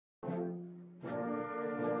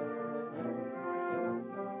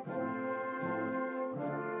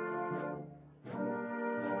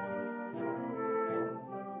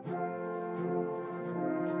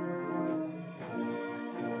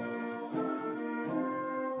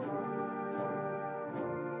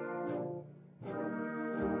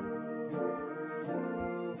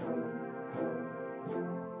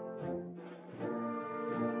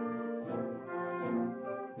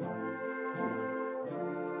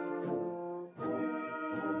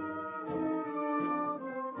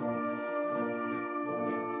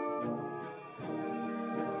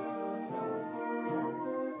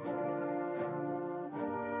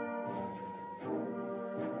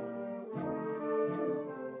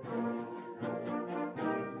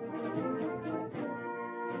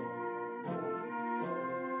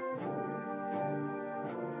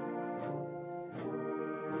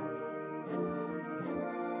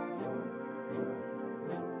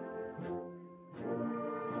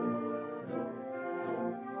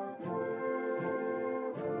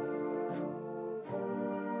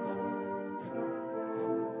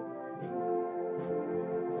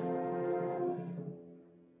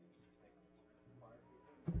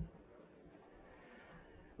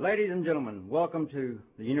Ladies and gentlemen, welcome to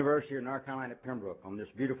the University of North Carolina at Pembroke on this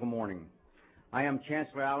beautiful morning. I am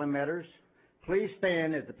Chancellor Alan Metters. Please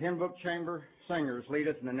stand as the Pembroke Chamber Singers lead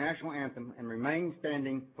us in the national anthem and remain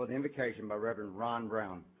standing for the invocation by Reverend Ron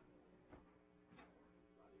Brown.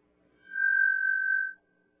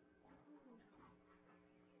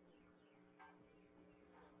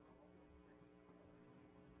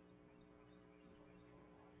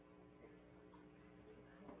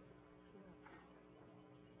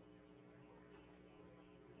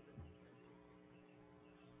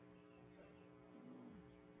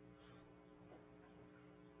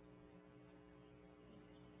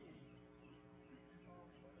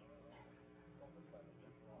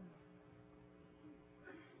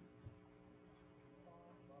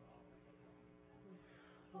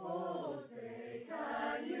 Oh, say,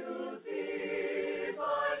 can you see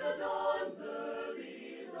by the dawn's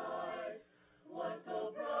early light what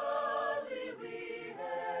so proudly we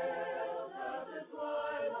hailed at the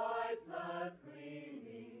twilight's last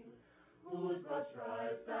gleaming, whose broad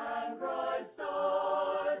stripes and bright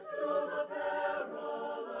stars through the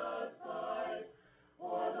perilous fight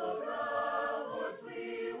o'er the ramparts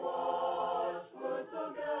we watched were so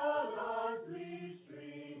gallantly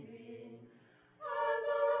streaming. And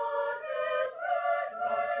the rocket's red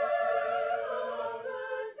glare of the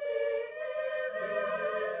sea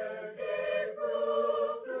gave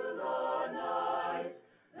proof through the night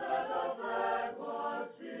that the flag was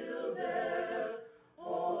still there.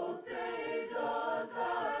 Oh, say does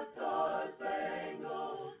that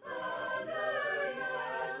star-spangled banner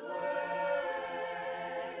yet wave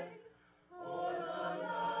o'er the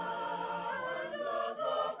land of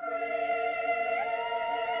the free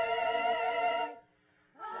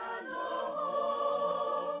and the home of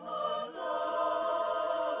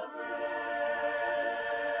the brave?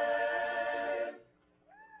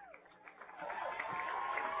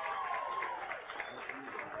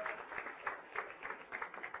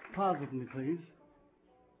 Pause with me, please.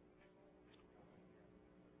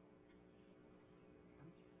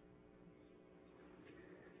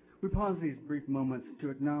 We pause these brief moments to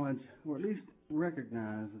acknowledge, or at least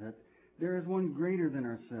recognize, that there is one greater than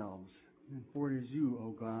ourselves, and for it is you,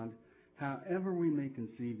 O God, however we may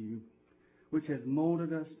conceive you, which has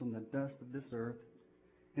molded us from the dust of this earth,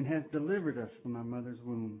 and has delivered us from our mother's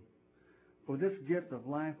womb. For this gift of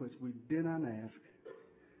life which we did not ask,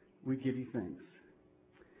 we give you thanks.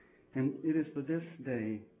 And it is for this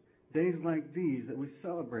day, days like these, that we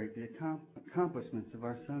celebrate the accomplishments of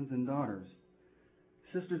our sons and daughters,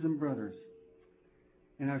 sisters and brothers,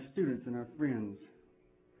 and our students and our friends.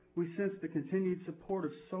 We sense the continued support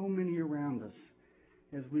of so many around us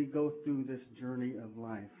as we go through this journey of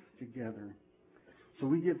life together. So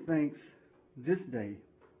we give thanks this day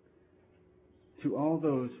to all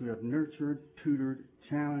those who have nurtured, tutored,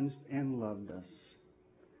 challenged, and loved us.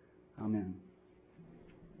 Amen.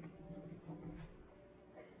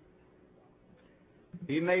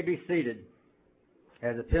 You may be seated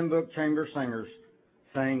as the Pembroke Chamber Singers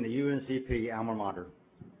sing the UNCP alma mater.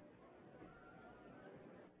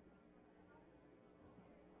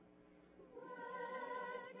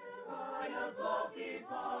 By a lofty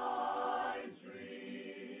pine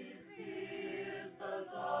tree, is the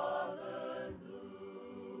southern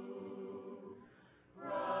blue.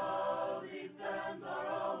 Proudly stands our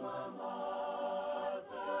alma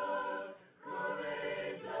mater,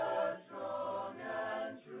 courageous, strong,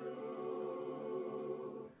 and true.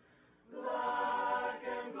 Black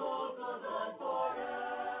and gold for the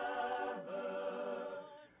forever,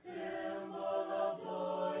 symbol of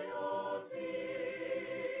loyalty.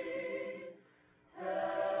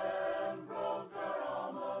 Pembroke, our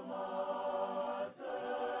alma mater,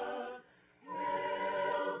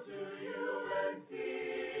 hail to UNCP.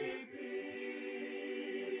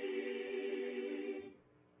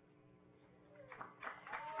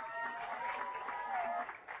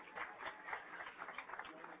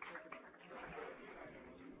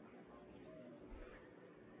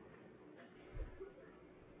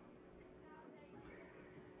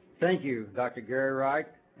 Thank you, Dr. Gary Wright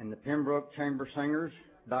and the Pembroke Chamber Singers,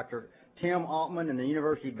 Dr. Tim Altman and the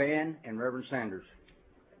University Band, and Reverend Sanders.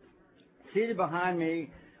 Seated behind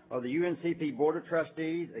me are the UNCP Board of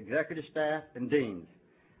Trustees, executive staff, and deans.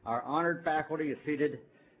 Our honored faculty is seated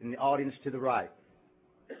in the audience to the right.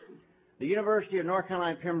 The University of North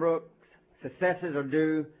Carolina at Pembroke's successes are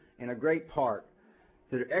due in a great part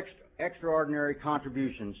to the extraordinary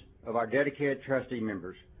contributions of our dedicated trustee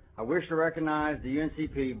members. I wish to recognize the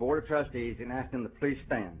UNCP Board of Trustees and ask them to please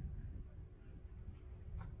stand.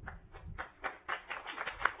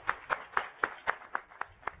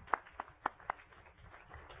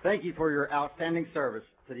 Thank you for your outstanding service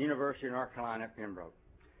to to the University of North Carolina at Pembroke.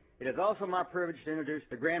 It is also my privilege to introduce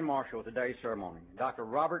the Grand Marshal of today's ceremony, Dr.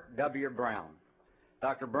 Robert W. Brown.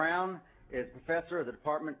 Dr. Brown is professor of the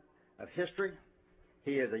Department of History.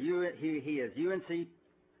 He is UNC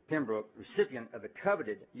Pembroke recipient of the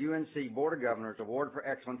coveted UNC Board of Governors Award for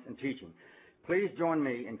Excellence in Teaching. Please join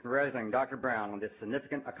me in congratulating Dr. Brown on this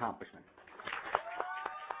significant accomplishment.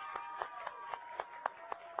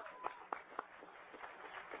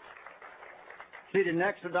 Seated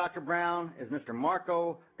next to Dr. Brown is Mr.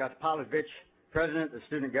 Marko Gaspalovich, President of the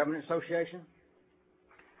Student Government Association.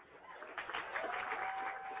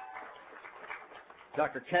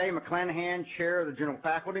 Dr. Kay McClanahan, Chair of the General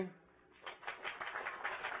Faculty.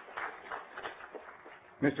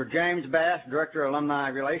 Mr. James Bass, Director of Alumni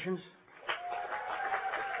Relations.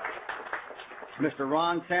 Mr.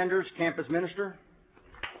 Ron Sanders, Campus Minister.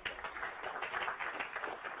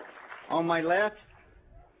 On my left,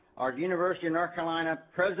 our University of North Carolina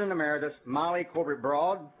President Emeritus, Molly Corbett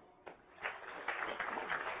Broad.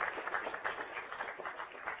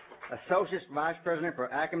 Associate Vice President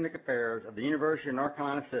for Academic Affairs of the University of North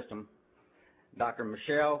Carolina System, Dr.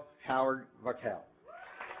 Michelle Howard Vartel.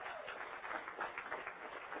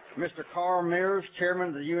 Mr. Carl Mears, Chairman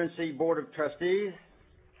of the UNC Board of Trustees.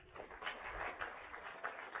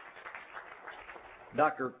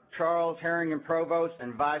 Dr. Charles Harrington, Provost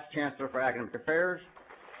and Vice Chancellor for Academic Affairs.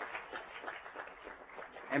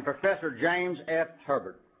 And Professor James F.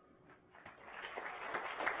 Herbert.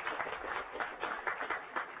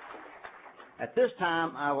 At this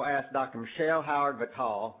time, I will ask Dr. Michelle Howard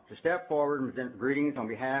Vartel to step forward and present greetings on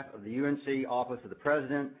behalf of the UNC Office of the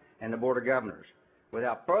President and the Board of Governors.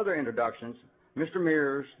 Without further introductions, Mr.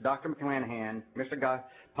 Mears, Dr. McClanahan, Mr.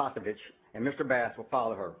 Gaspalovich, and Mr. Bass will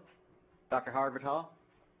follow her. Dr. Howard Vartel.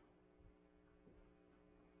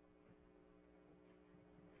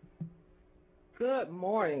 Good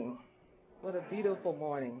morning. What a beautiful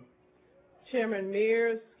morning. Chairman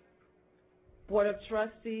Mears, Board of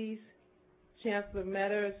Trustees, Chancellor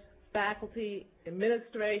Metters, faculty,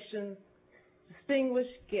 administration,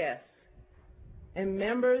 distinguished guests, and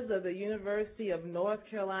members of the University of North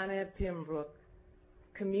Carolina at Pembroke,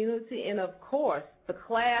 community, and of course, the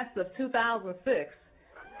class of 2006.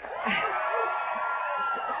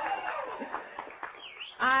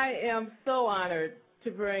 I am so honored to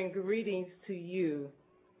bring greetings to you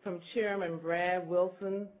from Chairman Brad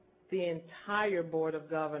Wilson, the entire Board of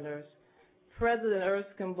Governors, President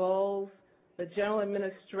Erskine Bowles, the General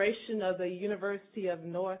Administration of the University of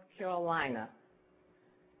North Carolina.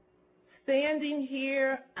 Standing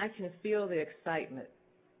here, I can feel the excitement,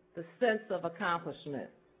 the sense of accomplishment,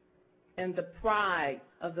 and the pride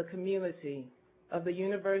of the community of the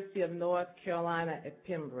University of North Carolina at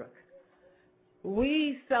Pembroke.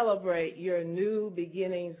 We celebrate your new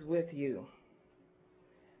beginnings with you.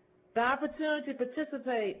 The opportunity to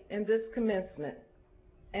participate in this commencement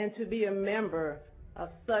and to be a member of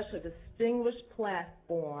such a distinguished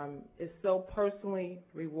platform is so personally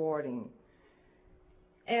rewarding.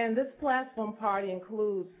 And this platform party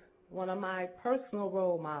includes one of my personal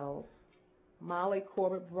role models, Molly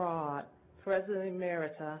Corbett Broad, President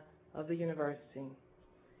Emerita of the university.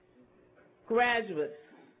 Graduates,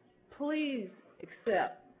 please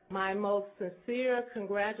accept my most sincere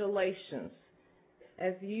congratulations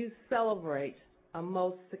as you celebrate a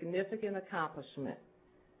most significant accomplishment.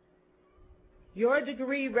 Your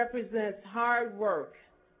degree represents hard work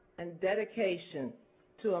and dedication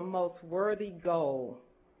to a most worthy goal.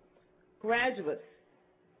 Graduates,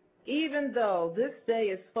 even though this day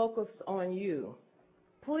is focused on you,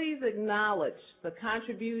 please acknowledge the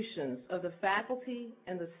contributions of the faculty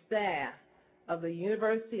and the staff of the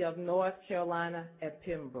University of North Carolina at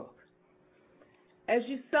Pembroke. As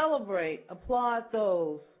you celebrate, applaud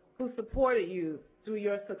those who supported you through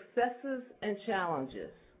your successes and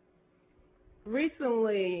challenges.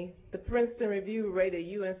 Recently, the Princeton Review rated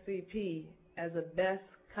UNCP as a best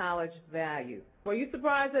college value. Were you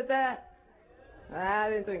surprised at that? I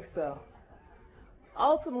didn't think so.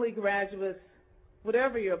 Ultimately, graduates,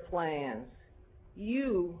 whatever your plans,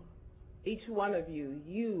 you, each one of you,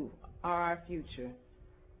 you are our future.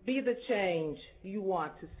 Be the change you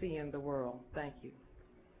want to see in the world. Thank you.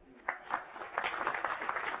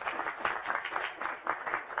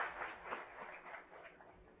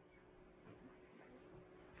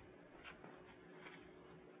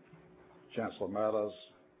 Chancellor Meadows,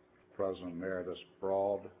 President Emeritus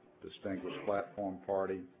Broad, distinguished platform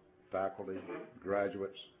party, faculty,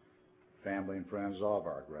 graduates, family and friends of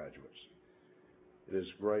our graduates. It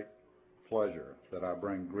is a great pleasure that I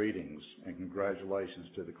bring greetings and congratulations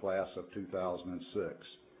to the class of 2006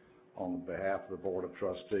 on behalf of the Board of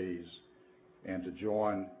Trustees and to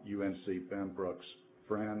join UNC Pembroke's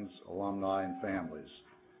friends, alumni, and families,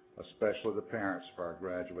 especially the parents of our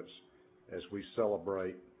graduates, as we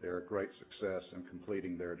celebrate their great success in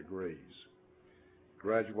completing their degrees.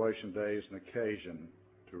 Graduation Day is an occasion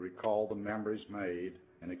to recall the memories made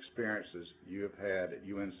and experiences you have had at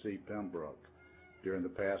UNC Pembroke during the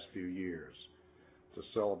past few years, to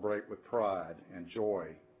celebrate with pride and joy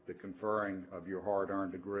the conferring of your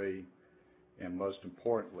hard-earned degree, and most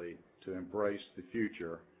importantly, to embrace the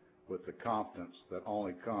future with the confidence that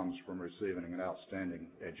only comes from receiving an outstanding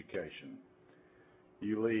education.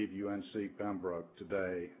 You leave UNC Pembroke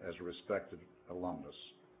today as a respected alumnus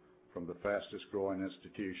from the fastest growing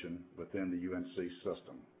institution within the UNC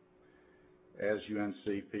system. As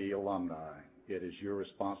UNCP alumni, it is your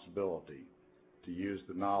responsibility to use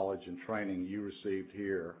the knowledge and training you received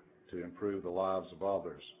here to improve the lives of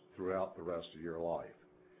others throughout the rest of your life.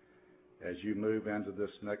 As you move into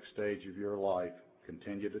this next stage of your life,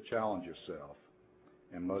 continue to challenge yourself,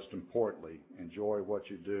 and most importantly, enjoy what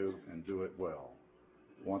you do and do it well.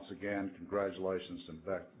 Once again, congratulations and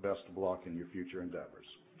best of luck in your future endeavors.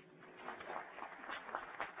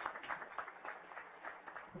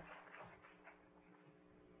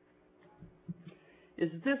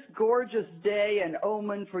 Is this gorgeous day an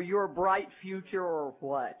omen for your bright future or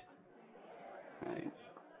what? Right.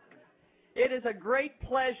 It is a great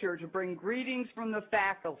pleasure to bring greetings from the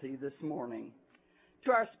faculty this morning.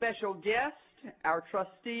 To our special guests, our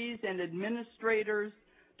trustees and administrators,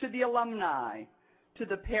 to the alumni, to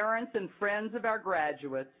the parents and friends of our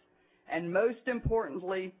graduates, and most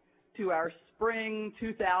importantly, to our spring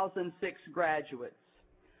 2006 graduates.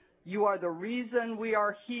 You are the reason we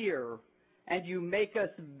are here, and you make us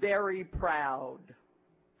very proud.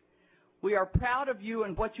 We are proud of you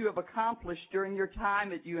and what you have accomplished during your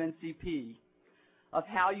time at UNCP, of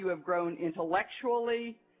how you have grown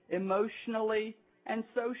intellectually, emotionally, and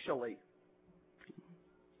socially.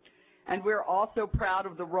 And we're also proud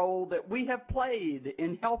of the role that we have played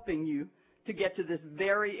in helping you to get to this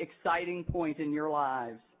very exciting point in your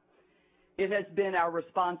lives. It has been our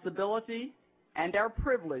responsibility and our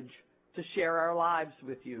privilege to share our lives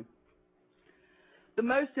with you. The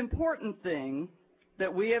most important thing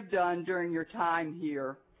that we have done during your time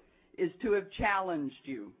here is to have challenged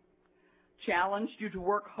you to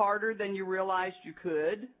work harder than you realized you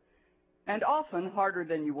could, and often harder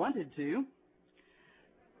than you wanted to,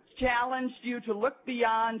 challenged you to look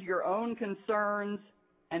beyond your own concerns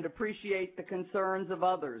and appreciate the concerns of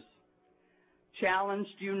others,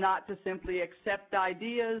 challenged you not to simply accept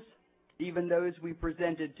ideas, even those we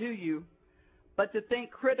presented to you, but to think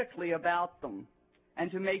critically about them and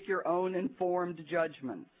to make your own informed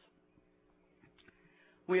judgments.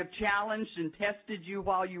 We have challenged and tested you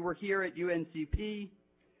while you were here at UNCP,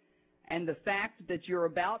 and the fact that you're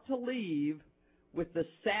about to leave with the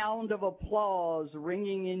sound of applause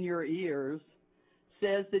ringing in your ears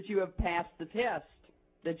says that you have passed the test,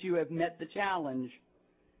 that you have met the challenge.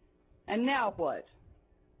 And now what?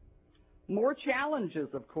 More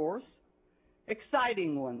challenges, of course,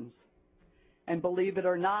 exciting ones. And believe it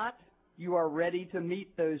or not, you are ready to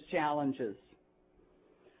meet those challenges.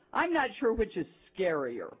 I'm not sure which is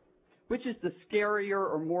scarier. Which is the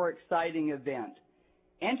scarier or more exciting event?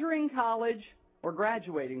 Entering college or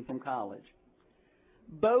graduating from college?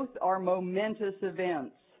 Both are momentous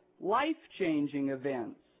events, life-changing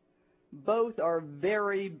events. Both are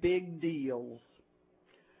very big deals.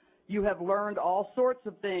 You have learned all sorts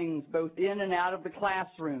of things, both in and out of the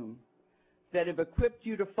classroom, that have equipped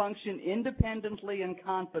you to function independently and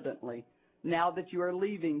confidently now that you are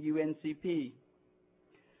leaving UNCP.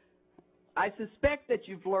 I suspect that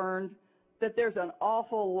you've learned that there's an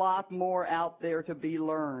awful lot more out there to be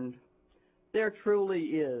learned. There truly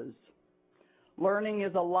is. Learning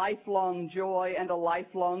is a lifelong joy and a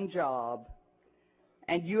lifelong job,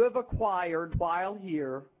 and you have acquired while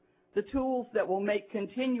here the tools that will make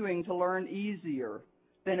continuing to learn easier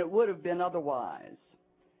than it would have been otherwise,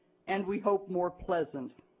 and we hope more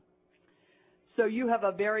pleasant. So you have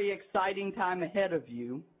a very exciting time ahead of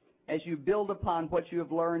you as you build upon what you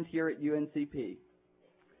have learned here at UNCP.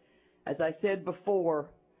 As I said before,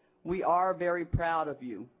 we are very proud of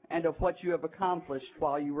you and of what you have accomplished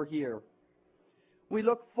while you were here. We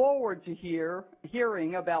look forward to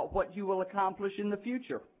hearing about what you will accomplish in the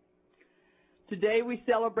future. Today we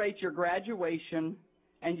celebrate your graduation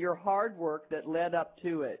and your hard work that led up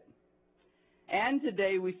to it. And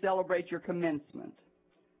today we celebrate your commencement,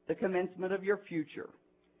 the commencement of your future.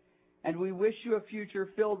 And we wish you a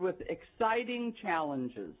future filled with exciting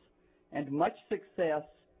challenges and much success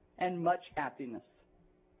and much happiness.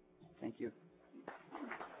 Thank you.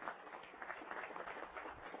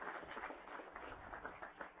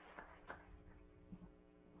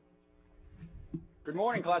 Good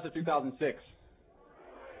morning, class of 2006.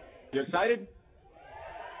 You excited?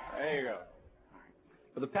 There you go.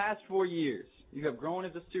 For the past 4 years, you have grown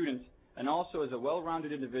as a student and also as a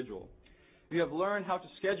well-rounded individual. You have learned how to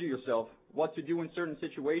schedule yourself, what to do in certain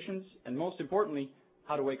situations, and most importantly,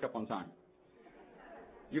 how to wake up on time.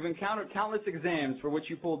 You've encountered countless exams for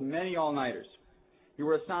which you pulled many all-nighters. You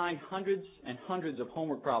were assigned hundreds and hundreds of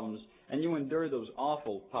homework problems, and you endured those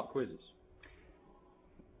awful pop quizzes.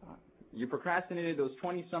 You procrastinated those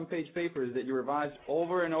 20-some page papers that you revised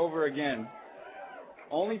over and over again,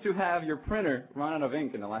 only to have your printer run out of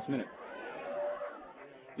ink in the last minute.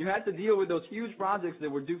 You had to deal with those huge projects that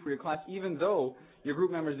were due for your class, even though your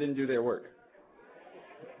group members didn't do their work.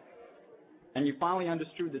 And you finally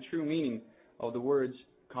understood the true meaning of the words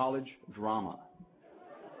college drama.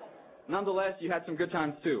 Nonetheless, you had some good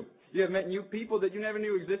times too. You have met new people that you never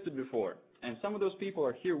knew existed before, and some of those people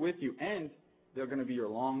are here with you, and they're going to be your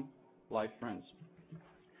long-life friends.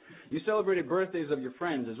 You celebrated birthdays of your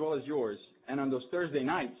friends as well as yours, and on those Thursday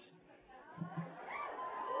nights,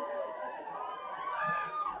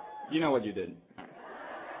 you know what you did.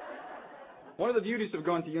 One of the beauties of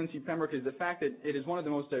going to UNC Pembroke is the fact that it is one of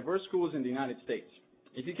the most diverse schools in the United States.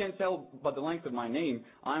 If you can't tell by the length of my name,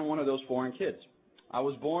 I'm one of those foreign kids. I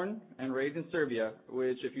was born and raised in Serbia,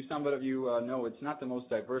 which, if some of you know, it's not the most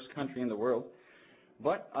diverse country in the world.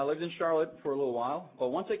 But I lived in Charlotte for a little while. But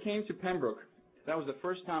once I came to Pembroke, that was the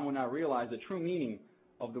first time when I realized the true meaning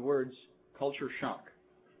of the words culture shock.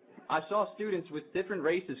 I saw students with different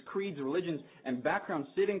races, creeds, religions, and backgrounds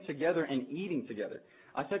sitting together and eating together.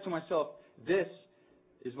 I said to myself, this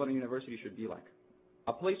is what a university should be like.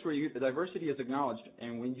 A place where the diversity is acknowledged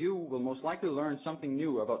and when you will most likely learn something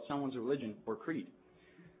new about someone's religion or creed.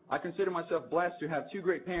 I consider myself blessed to have two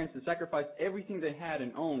great parents that sacrificed everything they had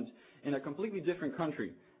and owned in a completely different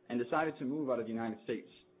country and decided to move out of the United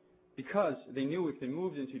States because they knew if they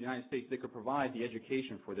moved into the United States they could provide the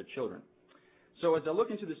education for their children. So as I look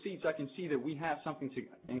into the seats, I can see that we have something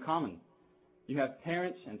in common. You have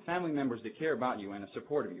parents and family members that care about you and are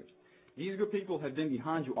supportive of you. These good people have been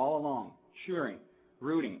behind you all along, cheering,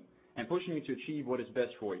 rooting, and pushing you to achieve what is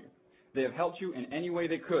best for you. They have helped you in any way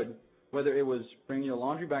they could, whether it was bringing your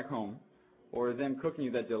laundry back home or them cooking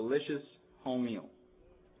you that delicious home meal.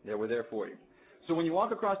 They were there for you. So when you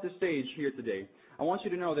walk across this stage here today, I want you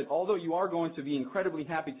to know that although you are going to be incredibly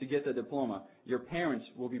happy to get the diploma, your parents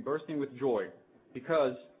will be bursting with joy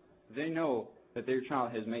because they know that their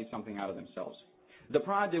child has made something out of themselves. The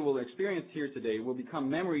pride they will experience here today will become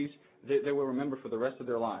memories that they will remember for the rest of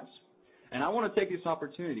their lives. And I want to take this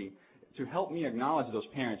opportunity to help me acknowledge those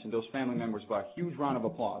parents and those family members by a huge round of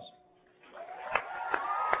applause.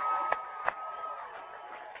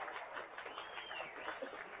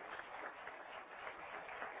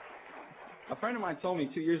 A friend of mine told me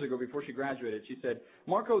 2 years ago before she graduated, she said,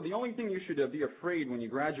 Marco, the only thing you should be afraid when you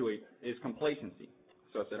graduate is complacency.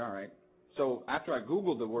 So I said, all right. So after I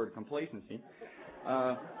Googled the word complacency,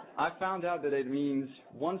 I found out that it means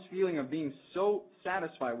one's feeling of being so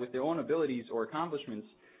satisfied with their own abilities or accomplishments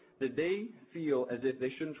that they feel as if they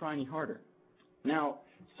shouldn't try any harder. Now,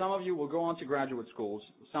 some of you will go on to graduate schools.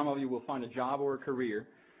 Some of you will find a job or a career.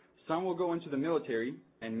 Some will go into the military,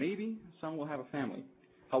 and maybe some will have a family.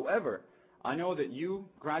 However, I know that you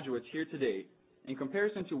graduates here today, in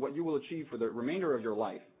comparison to what you will achieve for the remainder of your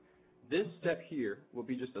life, this step here will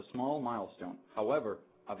be just a small milestone, however,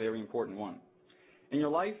 a very important one. In your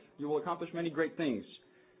life, you will accomplish many great things.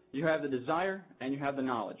 You have the desire and you have the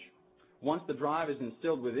knowledge. Once the drive is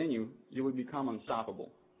instilled within you, you will become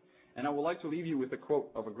unstoppable. And I would like to leave you with a quote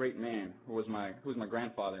of a great man who was my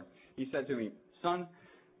grandfather. He said to me, son,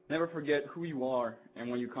 never forget who you are and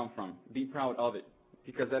where you come from. Be proud of it,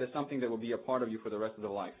 because that is something that will be a part of you for the rest of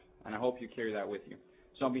your life. And I hope you carry that with you.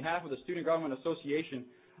 So on behalf of the Student Government Association,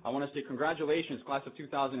 I want to say congratulations, class of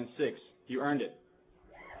 2006. You earned it.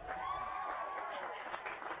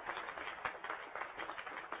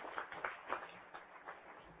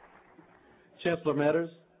 Chancellor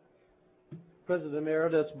Metters, President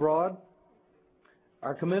Emeritus Broad,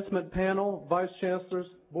 our commencement panel, Vice Chancellors,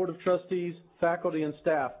 Board of Trustees, faculty, and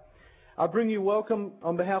staff. I bring you welcome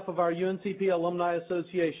on behalf of our UNCP Alumni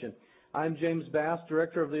Association. I'm James Bass,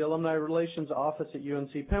 Director of the Alumni Relations Office at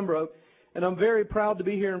UNC Pembroke, and I'm very proud to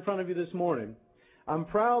be here in front of you this morning. I'm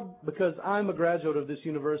proud because I'm a graduate of this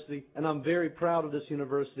university, and I'm very proud of this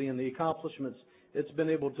university and the accomplishments it's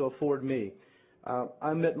been able to afford me.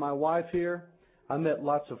 I met my wife here. I met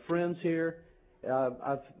lots of friends here.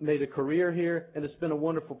 I've made a career here, and it's been a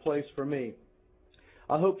wonderful place for me.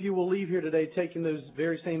 I hope you will leave here today taking those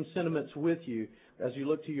very same sentiments with you as you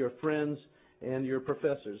look to your friends and your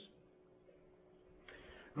professors.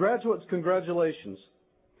 Graduates, congratulations.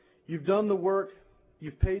 You've done the work,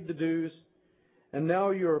 you've paid the dues, and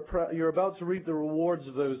now you're about to reap the rewards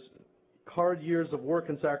of those hard years of work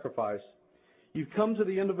and sacrifice. You've come to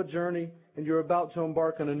the end of a journey, and you're about to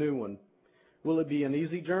embark on a new one. Will it be an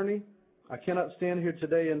easy journey? I cannot stand here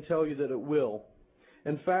today and tell you that it will.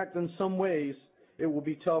 In fact, in some ways, it will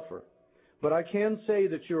be tougher. But I can say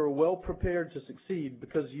that you are well prepared to succeed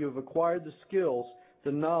because you have acquired the skills,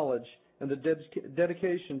 the knowledge, and the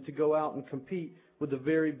dedication to go out and compete with the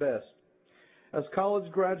very best. As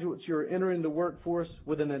college graduates, you are entering the workforce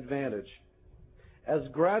with an advantage. As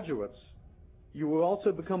graduates, you will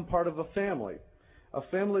also become part of a family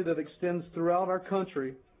that extends throughout our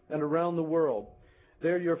country and around the world.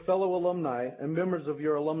 They are your fellow alumni and members of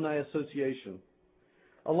your alumni association.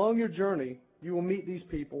 Along your journey, you will meet these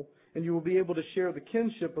people, and you will be able to share the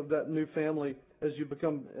kinship of that new family that you've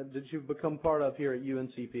become part of here at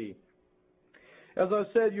UNCP. As I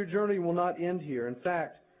said, your journey will not end here. In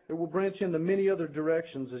fact, it will branch into many other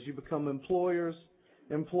directions as you become employers,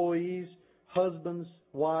 employees, husbands,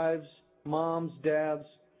 wives, moms, dads,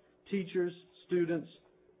 teachers, students,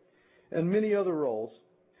 and many other roles.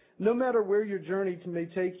 No matter where your journey may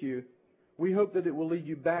take you, we hope that it will lead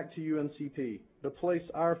you back to UNCP, the place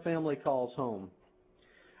our family calls home.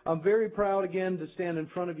 I'm very proud again to stand in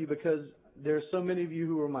front of you because there are so many of you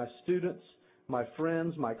who are my students, my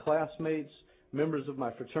friends, my classmates, members of my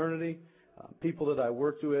fraternity, people that I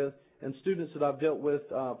worked with, and students that I've dealt with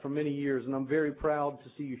for many years, and I'm very proud to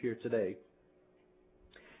see you here today.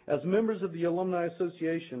 As members of the Alumni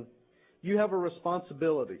Association, you have a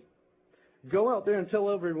responsibility. Go out there and tell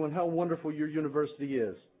everyone how wonderful your university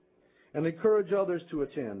is, and encourage others to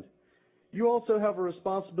attend. You also have a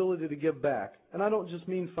responsibility to give back, and I don't just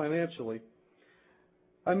mean financially.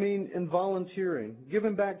 I mean in volunteering,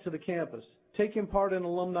 giving back to the campus, taking part in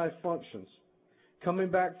alumni functions, coming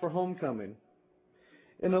back for homecoming.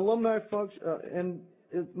 In alumni function, and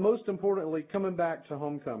most importantly, coming back to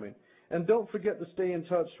homecoming. And don't forget to stay in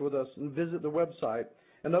touch with us and visit the website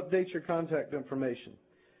and update your contact information.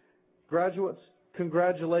 Graduates,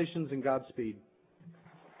 congratulations and Godspeed.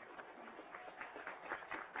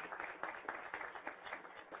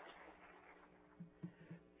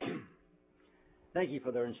 Thank you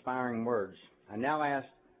for their inspiring words. I now ask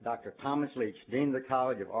Dr. Thomas Leach, Dean of the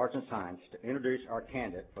College of Arts and Science, to introduce our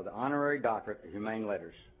candidate for the Honorary Doctorate of Humane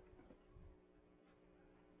Letters.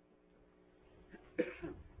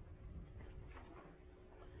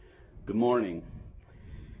 Good morning.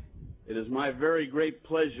 It is my very great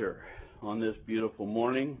pleasure on this beautiful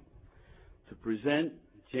morning to present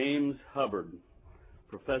James Hubbard,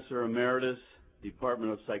 Professor Emeritus,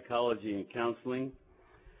 Department of Psychology and Counseling.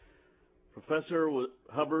 Professor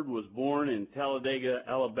Hubbard was born in Talladega,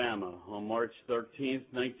 Alabama on March 13,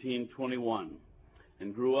 1921,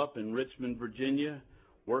 and grew up in Richmond, Virginia,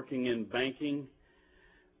 working in banking,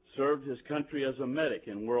 served his country as a medic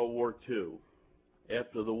in World War II.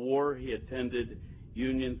 After the war, he attended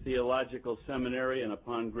Union Theological Seminary and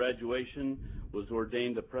upon graduation was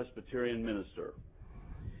ordained a Presbyterian minister.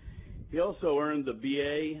 He also earned the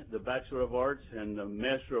BA, the Bachelor of Arts, and the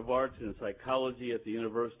Master of Arts in Psychology at the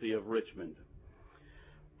University of Richmond.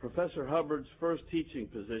 Professor Hubbard's first teaching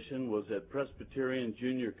position was at Presbyterian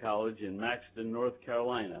Junior College in Maxton, North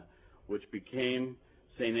Carolina, which became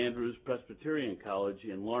St. Andrew's Presbyterian College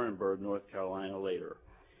in Laurinburg, North Carolina later.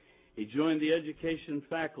 He joined the education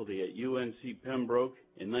faculty at UNC Pembroke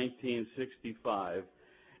in 1965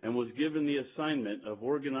 and was given the assignment of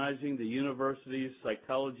organizing the university's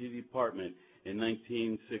psychology department in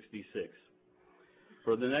 1966.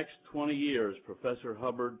 For the next 20 years, Professor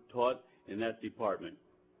Hubbard taught in that department.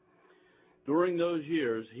 During those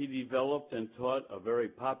years, he developed and taught a very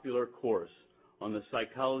popular course on the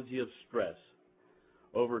psychology of stress.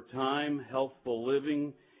 Over time, healthful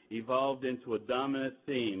living evolved into a dominant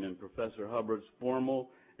theme in Professor Hubbard's formal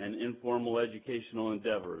and informal educational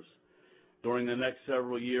endeavors. During the next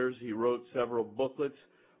several years, he wrote several booklets,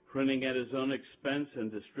 printing at his own expense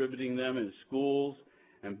and distributing them in schools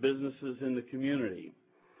and businesses in the community.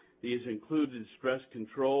 These included Stress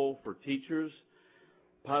Control for Teachers,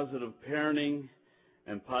 Positive Parenting,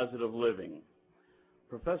 and Positive Living.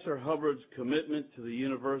 Professor Hubbard's commitment to the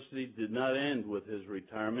university did not end with his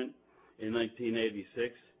retirement in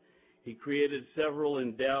 1986. He created several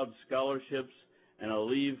endowed scholarships and a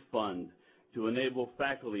leave fund to enable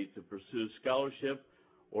faculty to pursue scholarship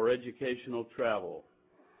or educational travel.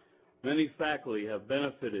 Many faculty have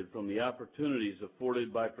benefited from the opportunities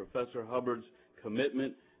afforded by Professor Hubbard's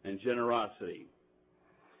commitment and generosity.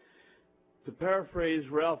 To paraphrase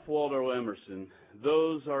Ralph Waldo Emerson,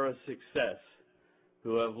 those are a success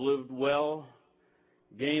who have lived well,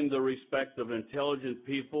 gained the respect of intelligent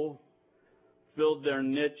people, filled their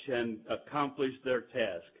niche and accomplished their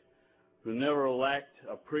task, who never lacked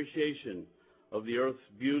appreciation of the earth's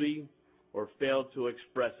beauty or failed to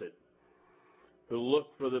express it, who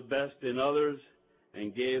looked for the best in others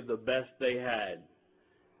and gave the best they had.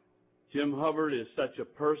 Jim Hubbard is such a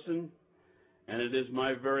person, and it is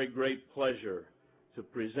my very great pleasure to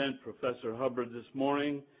present Professor Hubbard this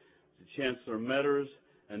morning to Chancellor Metters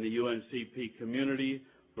and the UNCP community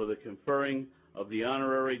for the conferring of the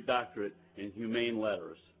honorary doctorate in humane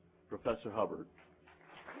letters. Professor Hubbard.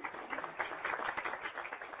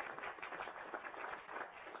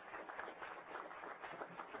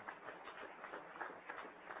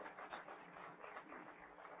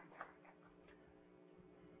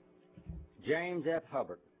 James F.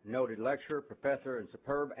 Hubbard, noted lecturer, professor, and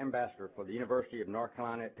superb ambassador for the University of North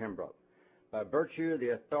Carolina at Pembroke. By virtue of the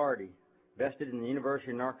authority vested in the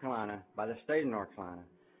University of North Carolina by the state of North Carolina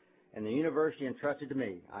and the university entrusted to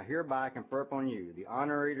me, I hereby confer upon you the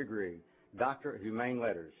honorary degree, Doctor of Humane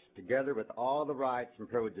Letters, together with all the rights and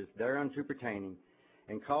privileges thereunto pertaining,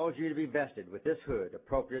 and cause you to be vested with this hood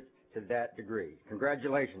appropriate to that degree.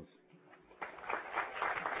 Congratulations.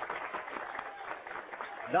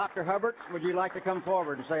 Dr. Hubbard, would you like to come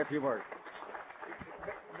forward and say a few words?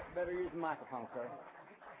 Better use the microphone, sir.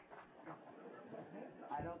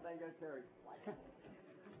 I don't think that's Terry.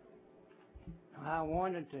 I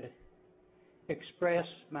wanted to express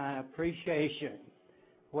my appreciation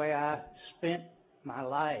where I spent my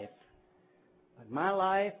life. But my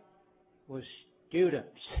life was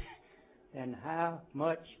students and how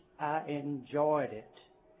much I enjoyed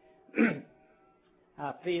it.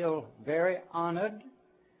 I feel very honored,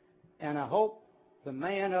 and I hope the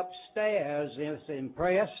man upstairs is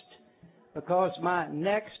impressed because my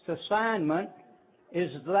next assignment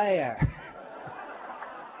is there.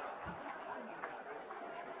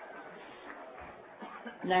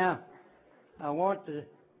 Now, I want to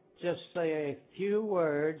just say a few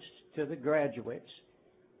words to the graduates.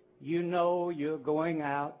 You know you're going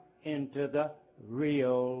out into the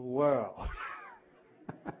real world.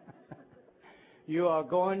 You are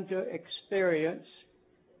going to experience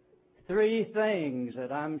three things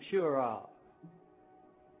that I'm sure of: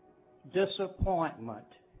 disappointment,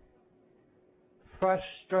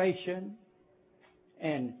 frustration,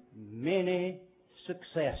 and many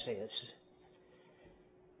successes.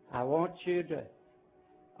 I want you to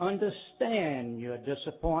understand your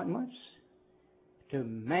disappointments, to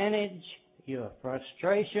manage your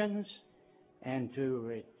frustrations, and to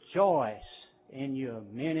rejoice in your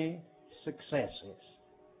many successes.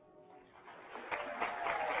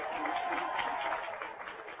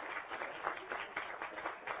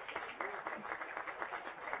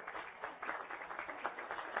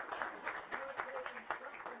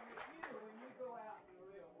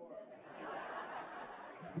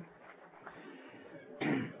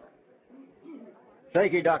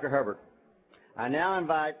 Thank you, Dr. Hubbard. I now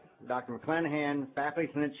invite Dr. McClanahan, Faculty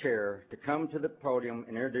Senate Chair, to come to the podium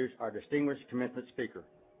and introduce our distinguished commencement speaker.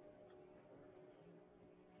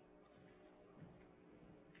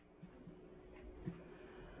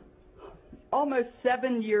 Almost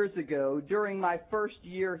 7 years ago, during my first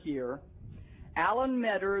year here, Alan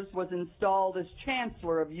Metters was installed as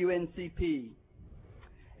Chancellor of UNCP,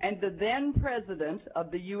 and the then President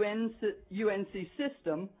of the UNC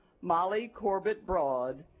system, Molly Corbett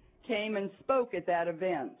Broad, came and spoke at that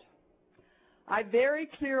event. I very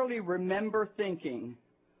clearly remember thinking,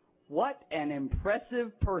 what an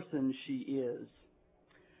impressive person she is.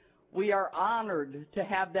 We are honored to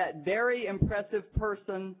have that very impressive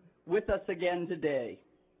person with us again today.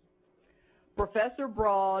 Professor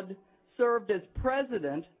Broad served as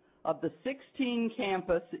president of the 16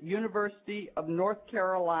 campus at University of North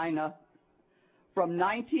Carolina from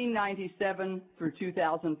 1997 through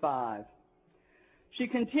 2005. She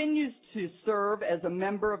continues to serve as a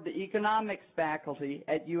member of the economics faculty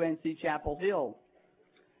at UNC Chapel Hill.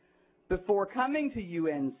 Before coming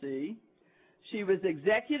to UNC, she was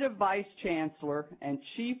executive vice chancellor and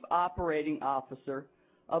chief operating officer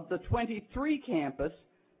of the 23 campus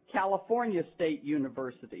California State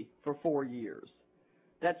University for 4 years.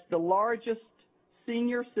 That's the largest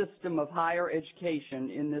senior system of higher education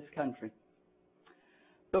in this country.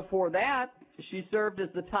 Before that, she served as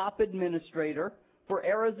the top administrator for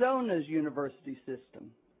Arizona's university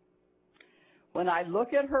system. When I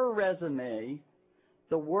look at her resume,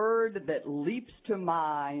 the word that leaps to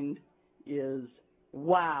mind is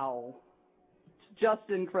wow. It's just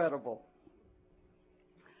incredible.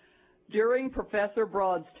 During Professor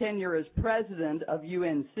Broad's tenure as president of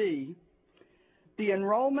UNC, the The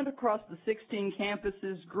enrollment across the 16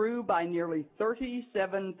 campuses grew by nearly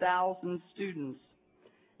 37,000 students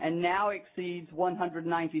and now exceeds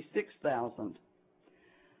 196,000.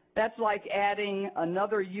 That's like adding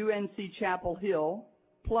another UNC Chapel Hill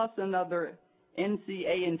plus another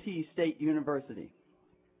NC State University.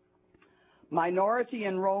 Minority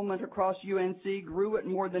enrollment across UNC grew at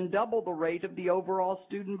more than double the rate of the overall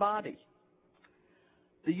student body.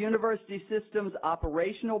 The university system's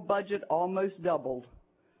operational budget almost doubled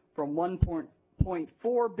from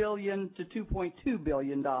 $1.4 billion to $2.2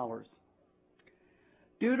 billion.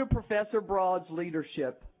 Due to Professor Broad's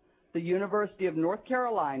leadership, the University of North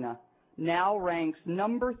Carolina now ranks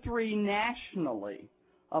number 3 nationally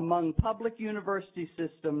among public university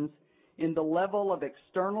systems in the level of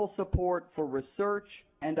external support for research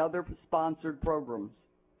and other sponsored programs.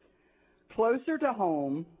 Closer to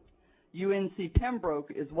home, UNC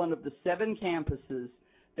Pembroke is one of the 7 campuses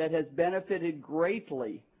that has benefited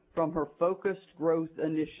greatly from her focused growth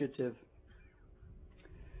initiative.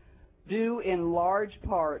 Due in large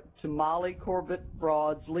part to Molly Corbett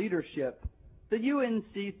Broad's leadership, the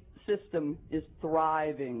UNC system is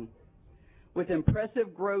thriving, with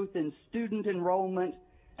impressive growth in student enrollment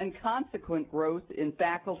and consequent growth in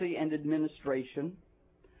faculty and administration,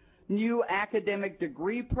 new academic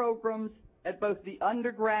degree programs at both the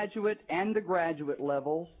undergraduate and the graduate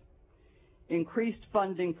levels, increased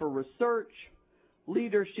funding for research,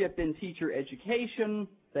 leadership in teacher education,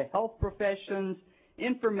 the health professions,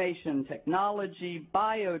 information technology,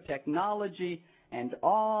 biotechnology, and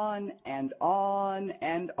on and on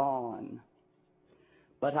and on.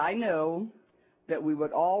 But I know that we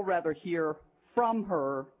would all rather hear from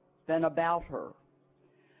her than about her.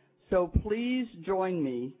 So please join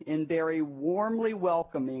me in very warmly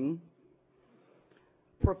welcoming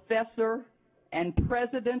Professor and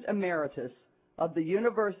President Emeritus of the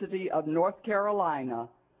University of North Carolina,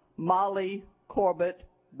 Molly Corbett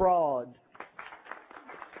Broad.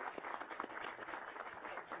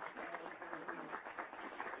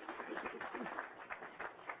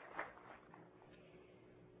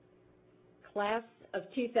 Class of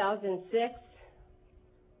 2006,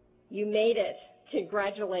 you made it.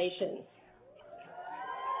 Congratulations.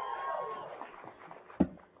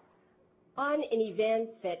 On an event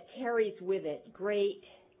that carries with it great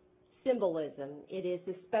symbolism, it is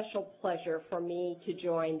a special pleasure for me to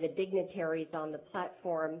join the dignitaries on the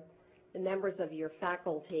platform, the members of your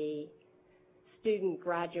faculty, student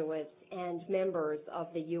graduates, and members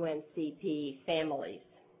of the UNCP families.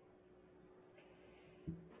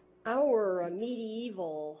 Our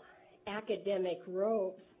medieval academic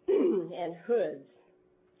robes and hoods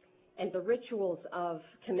and the rituals of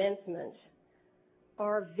commencement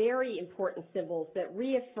are very important symbols that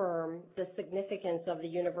reaffirm the significance of the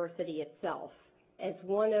university itself as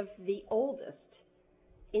one of the oldest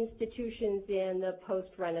institutions in the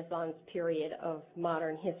post-Renaissance period of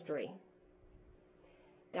modern history.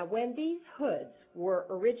 Now, when these hoods were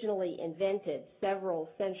originally invented several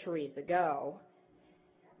centuries ago,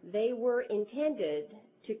 they were intended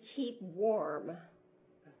to keep warm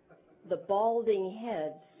the balding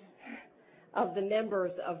heads of the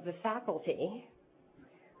members of the faculty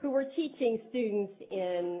who were teaching students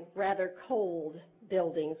in rather cold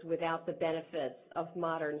buildings without the benefits of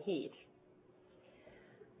modern heat.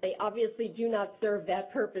 They obviously do not serve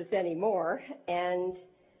that purpose anymore, and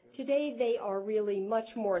today they are really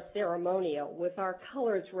much more ceremonial, with our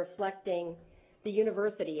colors reflecting the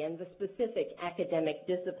university and the specific academic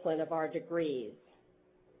discipline of our degrees.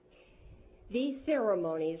 These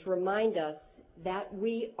ceremonies remind us that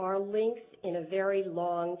we are links in a very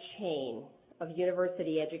long chain of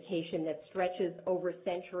university education that stretches over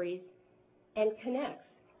centuries and connects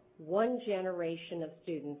one generation of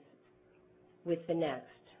students with the next.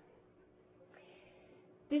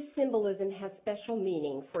 This symbolism has special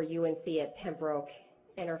meaning for UNC at Pembroke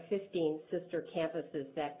and our 15 sister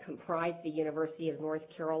campuses that comprise the University of North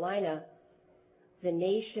Carolina, the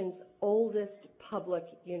nation's oldest public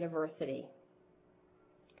university.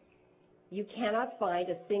 You cannot find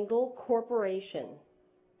a single corporation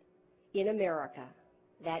in America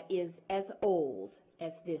that is as old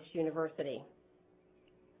as this university.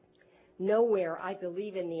 Nowhere, I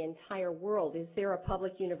believe, in the entire world is there a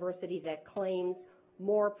public university that claims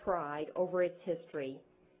more pride over its history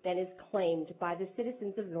than is claimed by the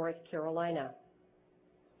citizens of North Carolina.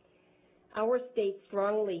 Our state's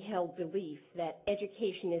strongly held belief that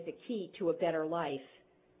education is a key to a better life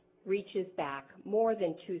reaches back more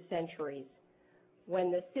than 2 centuries,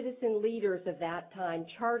 when the citizen leaders of that time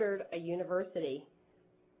chartered a university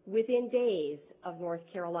within days of North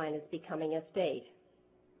Carolina's becoming a state.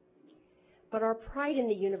 But our pride in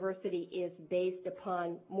the university is based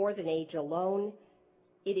upon more than age alone.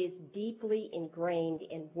 It is deeply ingrained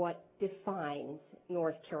in what defines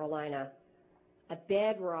North Carolina, a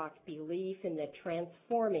bedrock belief in the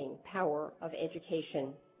transforming power of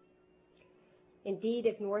education. Indeed,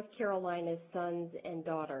 if North Carolina's sons and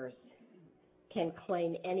daughters can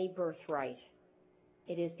claim any birthright,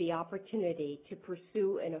 it is the opportunity to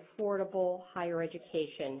pursue an affordable higher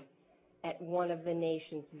education at one of the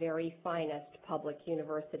nation's very finest public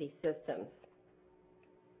university systems.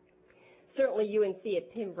 Certainly UNC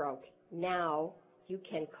at Pembroke, now you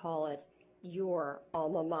can call it your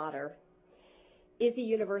alma mater, is a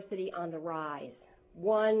university on the rise,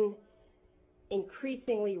 one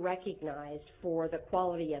increasingly recognized for the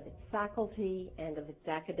quality of its faculty and of its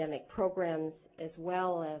academic programs, as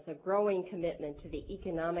well as a growing commitment to the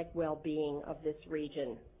economic well-being of this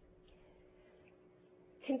region.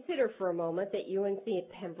 Consider for a moment that UNC at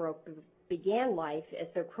Pembroke began life as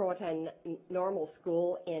the Croatan Normal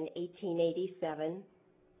School in 1887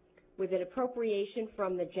 with an appropriation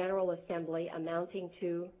from the General Assembly amounting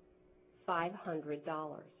to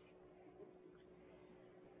 $500.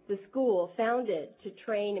 The school, founded to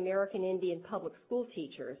train American Indian public school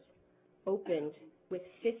teachers, opened with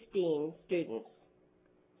 15 students,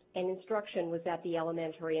 and instruction was at the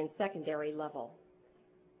elementary and secondary level.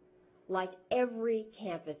 Like every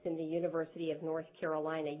campus in the University of North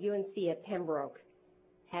Carolina, UNC at Pembroke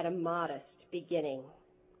had a modest beginning,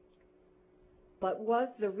 but was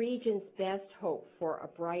the region's best hope for a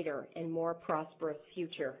brighter and more prosperous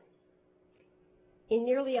future. In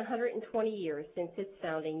nearly 120 years since its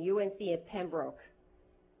founding, UNC at Pembroke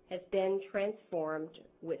has been transformed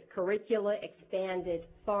with curricula expanded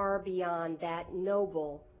far beyond that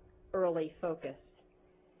noble early focus.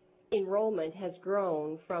 Enrollment has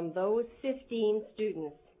grown from those 15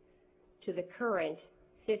 students to the current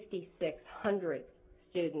 5,600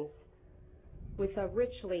 students, with a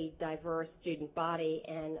richly diverse student body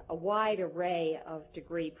and a wide array of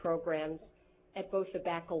degree programs at both the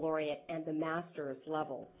baccalaureate and the master's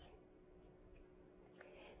levels.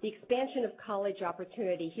 The expansion of college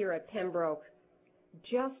opportunity here at Pembroke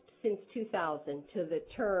just since 2000 to the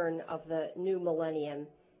turn of the new millennium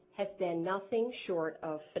has been nothing short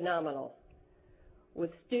of phenomenal,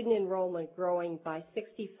 with student enrollment growing by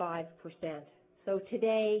 65%. So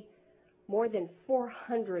today, more than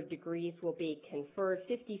 400 degrees will be conferred,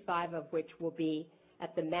 55 of which will be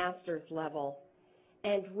at the master's level,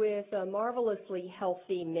 and with a marvelously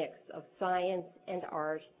healthy mix of science and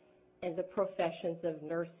art and the professions of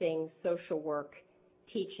nursing, social work,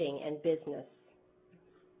 teaching, and business.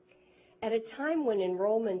 At a time when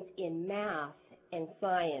enrollments in math and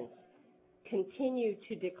science continue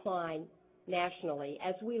to decline nationally,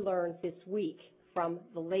 as we learned this week from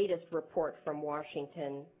the latest report from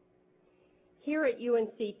Washington, here at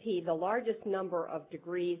UNCP, the largest number of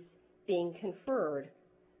degrees being conferred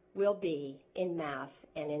will be in math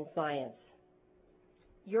and in science.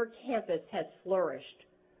 Your campus has flourished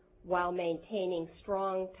while maintaining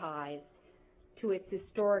strong ties to its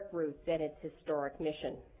historic roots and its historic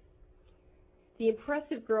mission. The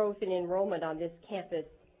impressive growth in enrollment on this campus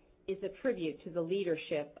is a tribute to the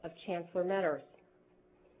leadership of Chancellor Metters.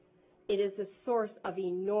 It is a source of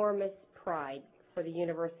enormous pride for the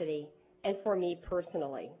university and for me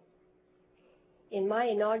personally. In my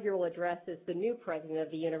inaugural address as the new president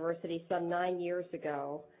of the university some 9 years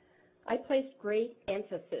ago, I placed great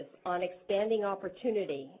emphasis on expanding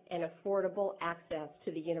opportunity and affordable access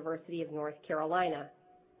to the University of North Carolina.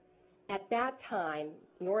 At that time,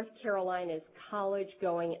 North Carolina's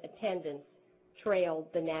college-going attendance trailed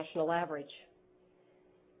the national average.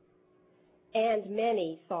 And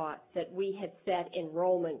many thought that we had set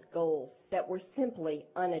enrollment goals that were simply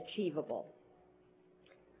unachievable.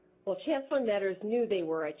 Well, Chancellor Metters knew they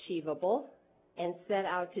were achievable and set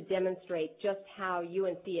out to demonstrate just how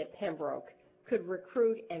UNC at Pembroke could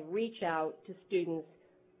recruit and reach out to students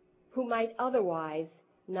who might otherwise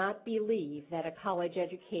not believe that a college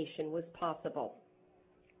education was possible.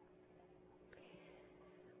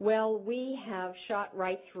 Well, we have shot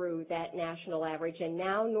right through that national average, and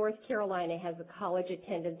now North Carolina has a college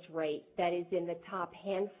attendance rate that is in the top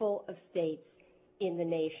handful of states in the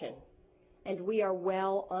nation, and we are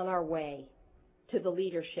well on our way to the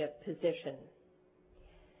leadership position.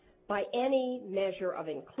 By any measure of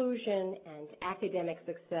inclusion and academic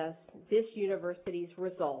success, this university's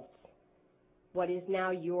results, what is now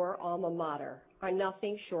your alma mater, are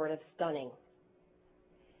nothing short of stunning.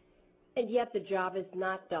 And yet the job is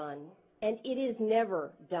not done, and it is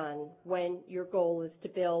never done when your goal is to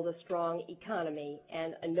build a strong economy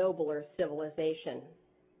and a nobler civilization.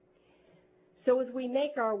 So as we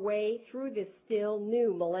make our way through this still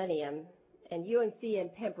new millennium and UNC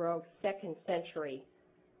and Pembroke's second century,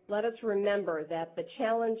 let us remember that the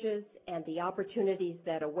challenges and the opportunities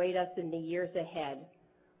that await us in the years ahead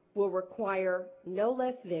will require no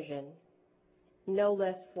less vision, no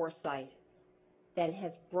less foresight than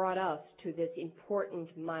has brought us to this important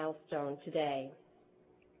milestone today.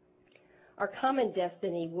 Our common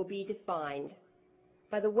destiny will be defined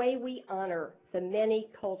by the way we honor the many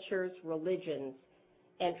cultures, religions,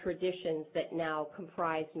 and traditions that now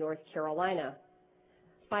comprise North Carolina,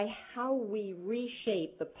 by how we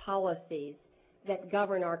reshape the policies that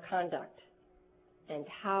govern our conduct, and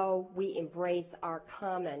how we embrace our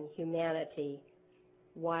common humanity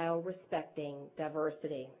while respecting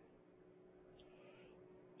diversity.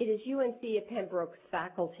 It is UNC at Pembroke's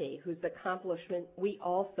faculty whose accomplishment we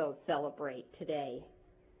also celebrate today.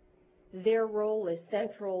 Their role is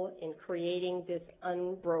central in creating this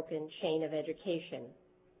unbroken chain of education.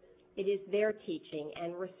 It is their teaching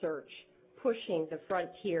and research pushing the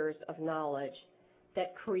frontiers of knowledge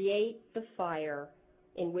that create the fire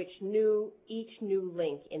in which each new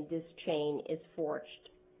link in this chain is forged.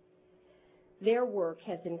 Their work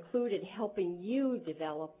has included helping you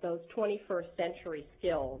develop those 21st century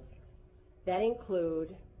skills that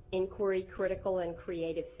include inquiry, critical and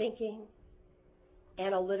creative thinking,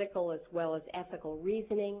 analytical as well as ethical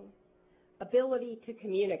reasoning, ability to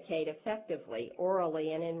communicate effectively,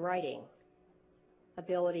 orally and in writing,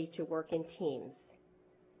 ability to work in teams,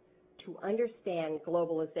 to understand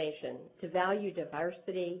globalization, to value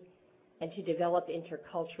diversity, and to develop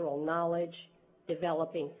intercultural knowledge,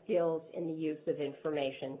 developing skills in the use of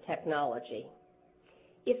information technology.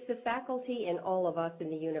 If the faculty and all of us in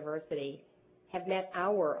the university have met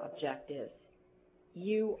our objectives,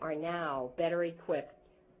 you are now better equipped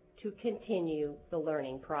to continue the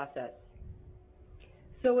learning process.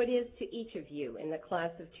 So it is to each of you in the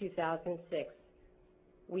class of 2006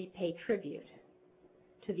 we pay tribute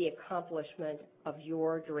to the accomplishment of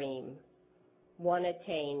your dream, one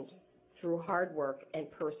attained through hard work and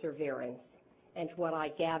perseverance, and what I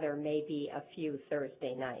gather may be a few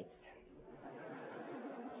Thursday nights.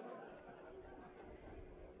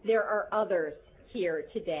 There are others here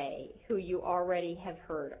today who you already have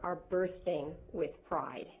heard are bursting with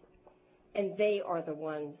pride, and they are the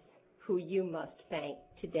ones who you must thank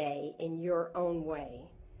today in your own way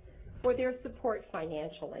for their support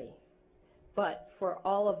financially, but for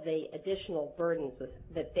all of the additional burdens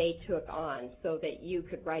that they took on so that you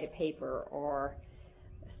could write a paper or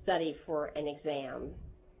study for an exam.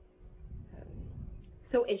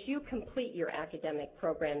 So as you complete your academic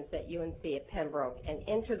programs at UNC at Pembroke and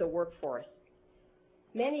enter the workforce,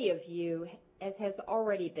 many of you, as has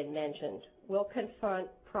already been mentioned, will confront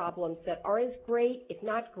problems that are as great, if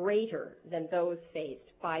not greater, than those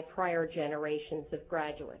faced by prior generations of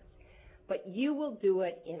graduates. But you will do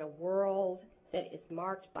it in a world that is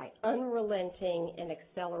marked by unrelenting and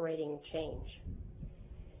accelerating change.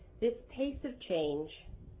 This pace of change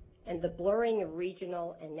and the blurring of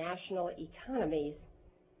regional and national economies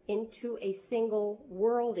into a single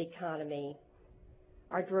world economy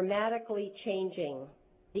are dramatically changing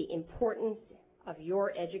the importance of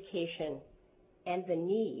your education and the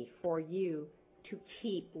need for you to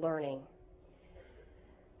keep learning.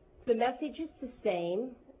 The message is the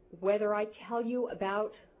same whether I tell you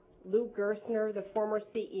about Lou Gerstner, the former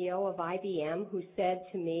CEO of IBM, who said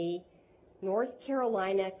to me, North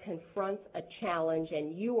Carolina confronts a challenge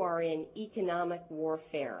and you are in economic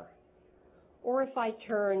warfare. Or if I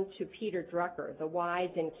turn to Peter Drucker, the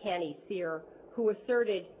wise and canny seer, who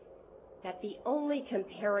asserted that the only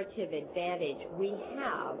comparative advantage we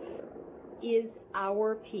have is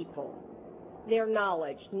our people, their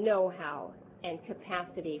knowledge, know-how, and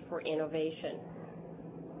capacity for innovation.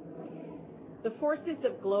 The forces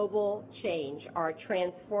of global change are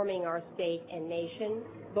transforming our state and nation,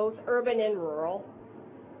 both urban and rural.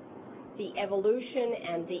 The evolution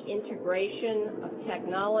and the integration of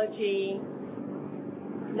technology,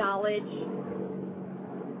 knowledge,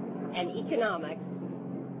 and economics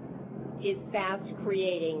is fast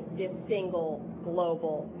creating this single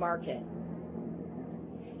global market.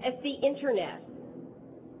 As the internet,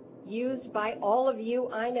 used by all of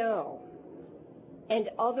you I know, and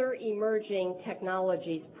other emerging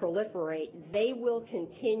technologies proliferate, they will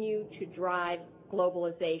continue to drive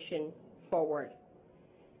globalization forward.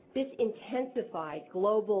 This intensified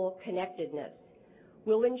global connectedness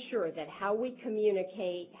will ensure that how we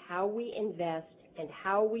communicate, how we invest, and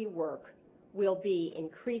how we work will be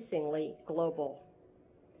increasingly global.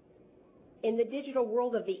 In the digital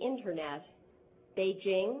world of the internet,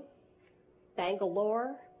 Beijing,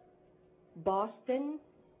 Bangalore, Boston,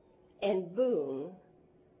 and boon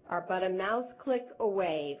are but a mouse click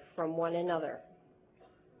away from one another.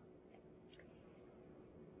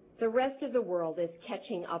 The rest of the world is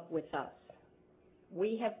catching up with us.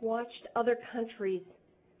 We have watched other countries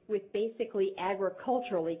with basically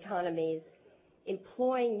agricultural economies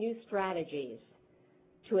employing new strategies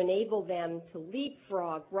to enable them to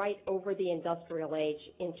leapfrog right over the industrial age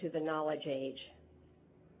into the knowledge age.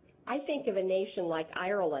 I think of a nation like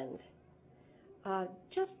Ireland,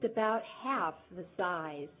 just about half the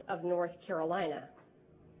size of North Carolina.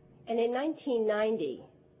 And in 1990,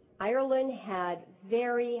 Ireland had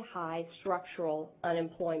very high structural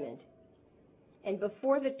unemployment. And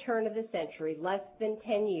before the turn of the century, less than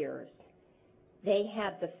 10 years, they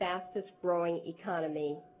had the fastest growing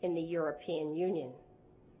economy in the European Union.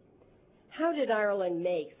 How did Ireland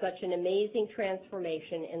make such an amazing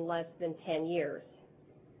transformation in less than 10 years?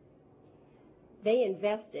 They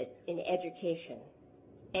invested in education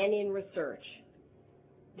and in research.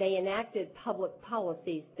 They enacted public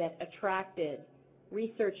policies that attracted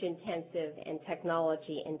research-intensive and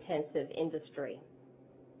technology-intensive industry.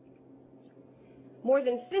 More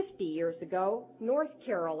than 50 years ago, North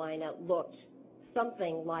Carolina looked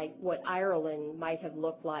something like what Ireland might have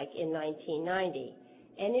looked like in 1990.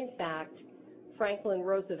 And in fact, Franklin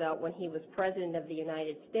Roosevelt, when he was President of the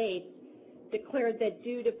United States, declared that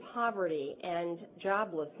due to poverty and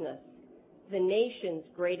joblessness, the nation's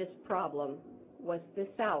greatest problem was the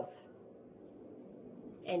South.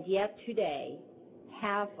 And yet today,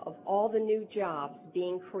 half of all the new jobs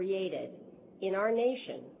being created in our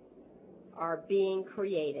nation are being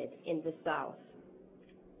created in the South.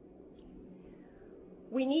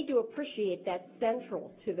 We need to appreciate that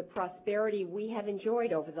central to the prosperity we have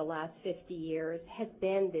enjoyed over the last 50 years has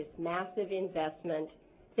been this massive investment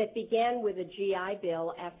that began with a GI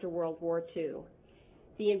Bill after World War II.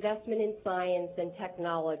 The investment in science and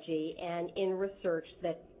technology and in research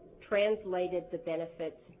that translated the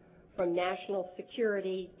benefits from national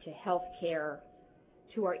security to health care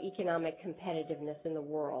to our economic competitiveness in the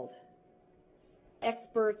world.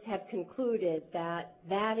 Experts have concluded that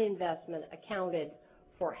that investment accounted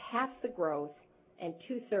for half the growth and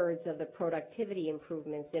 2/3 of the productivity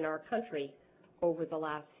improvements in our country over the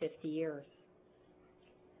last 50 years.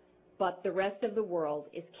 But the rest of the world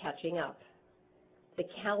is catching up. The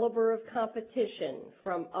caliber of competition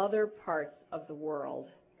from other parts of the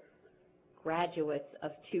world, graduates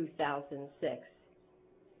of 2006,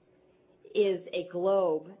 is a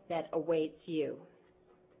globe that awaits you.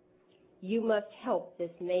 You must help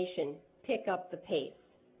this nation pick up the pace.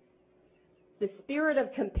 The spirit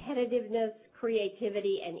of competitiveness,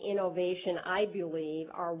 creativity, and innovation, I believe,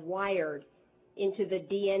 are wired into the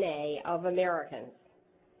DNA of Americans.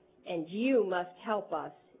 And you must help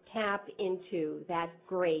us tap into that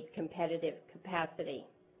great competitive capacity.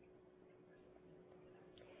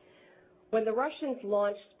 When the Russians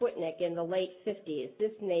launched Sputnik in the late 50s,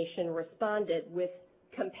 this nation responded with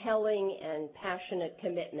compelling and passionate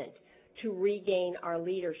commitment to regain our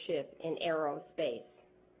leadership in aerospace.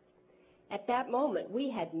 At that moment, we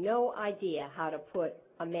had no idea how to put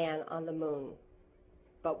a man on the moon,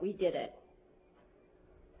 but we did it.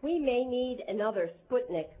 We may need another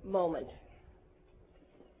Sputnik moment.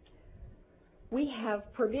 We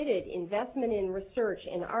have permitted investment in research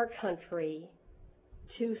in our country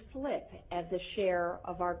to slip as a share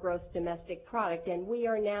of our gross domestic product, and we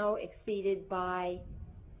are now exceeded by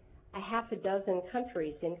a half a dozen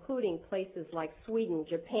countries, including places like Sweden,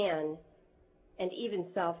 Japan, and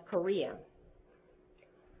even South Korea.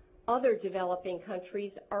 Other developing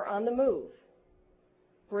countries are on the move.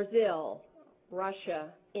 Brazil,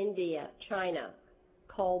 Russia, India, China,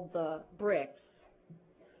 called the BRICS,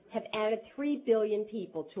 have added 3 billion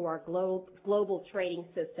people to our global trading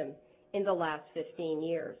system in the last 15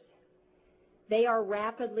 years. They are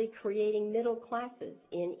rapidly creating middle classes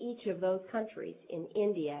in each of those countries, in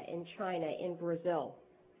India, in China, in Brazil.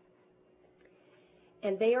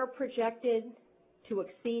 And they are projected to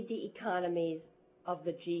exceed the economies of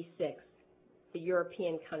the G6, the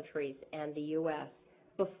European countries, and the U.S.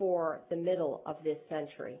 before the middle of this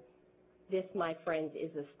century. This, my friends,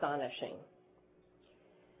 is astonishing.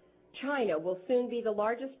 China will soon be the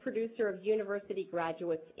largest producer of university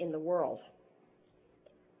graduates in the world.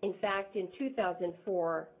 In fact, in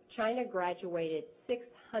 2004, China graduated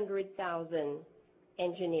 600,000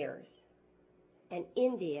 engineers, and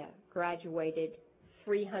India graduated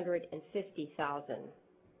 350,000.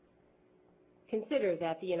 Consider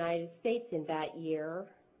that the United States in that year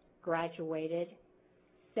graduated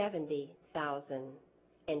 70,000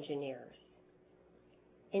 engineers.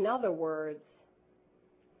 In other words,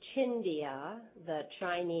 Chindia, the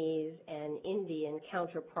Chinese and Indian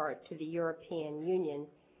counterpart to the European Union,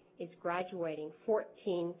 is graduating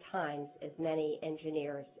 14 times as many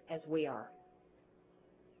engineers as we are.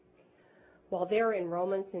 While their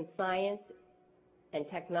enrollments in science and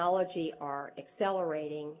technology are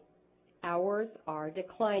accelerating, ours are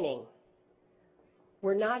declining.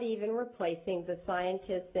 We're not even replacing the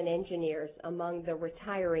scientists and engineers among the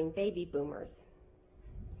retiring baby boomers.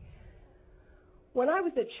 When I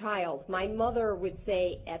was a child, my mother would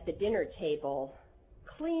say at the dinner table,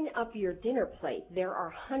 "Clean up your dinner plate. There are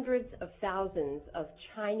hundreds of thousands of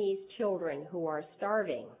Chinese children who are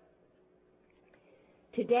starving."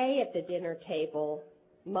 Today at the dinner table,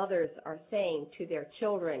 mothers are saying to their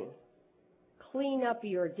children, "Clean up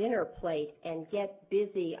your dinner plate and get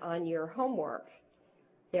busy on your homework.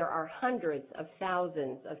 There are hundreds of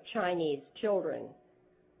thousands of Chinese children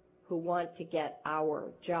who want to get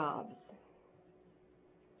our jobs."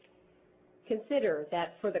 Consider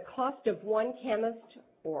that for the cost of one chemist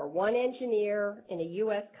or one engineer in a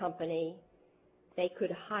U.S. company, they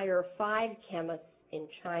could hire 5 chemists in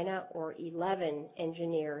China or 11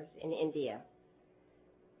 engineers in India.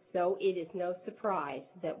 So it is no surprise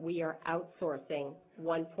that we are outsourcing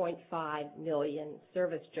 1.5 million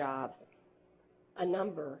service jobs, a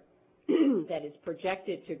number that is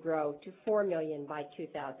projected to grow to 4 million by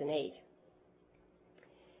 2008.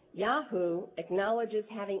 Yahoo acknowledges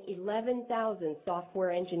having 11,000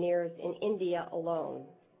 software engineers in India alone.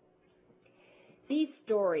 These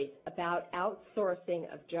stories about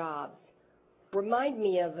outsourcing of jobs remind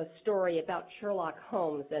me of a story about Sherlock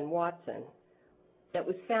Holmes and Watson that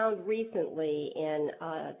was found recently in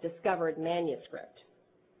a discovered manuscript.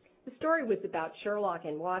 The story was about Sherlock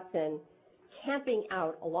and Watson camping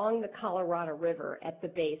out along the Colorado River at the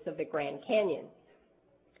base of the Grand Canyon.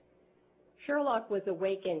 Sherlock was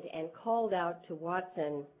awakened and called out to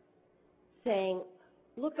Watson, saying,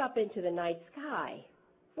 "Look up into the night sky.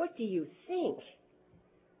 What do you think?"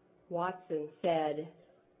 Watson said,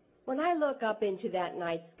 "When I look up into that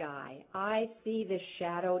night sky, I see the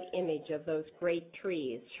shadowed image of those great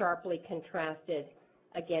trees sharply contrasted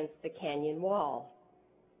against the canyon wall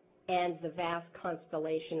and the vast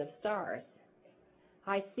constellation of stars.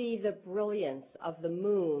 I see the brilliance of the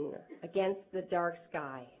moon against the dark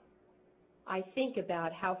sky. I think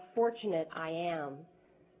about how fortunate I am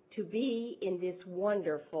to be in this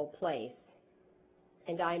wonderful place,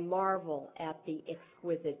 and I marvel at the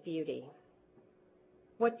exquisite beauty.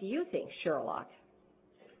 What do you think, Sherlock?"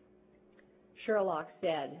 Sherlock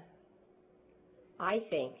said, "I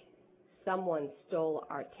think someone stole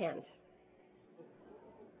our tent."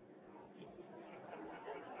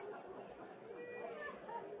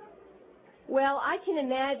 Well, I can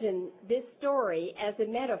imagine this story as a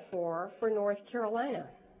metaphor for North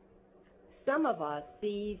Carolina. Some of us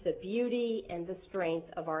see the beauty and the strength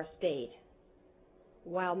of our state,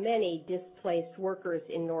 while many displaced workers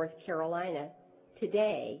in North Carolina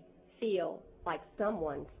today feel like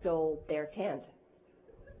someone stole their tent.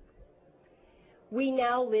 We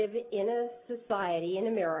now live in a society in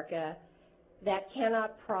America that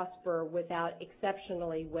cannot prosper without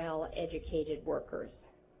exceptionally well-educated workers.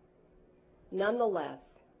 Nonetheless,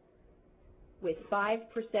 with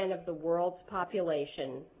 5% of the world's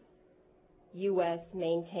population, U.S.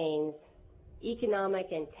 maintains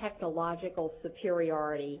economic and technological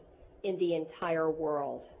superiority in the entire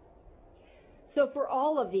world. So for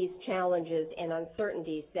all of these challenges and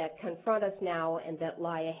uncertainties that confront us now and that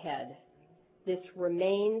lie ahead, this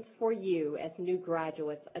remains for you as new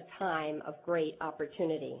graduates a time of great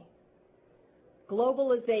opportunity.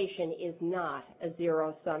 Globalization is not a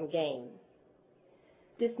zero-sum game.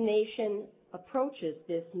 This nation approaches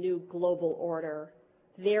this new global order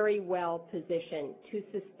very well positioned to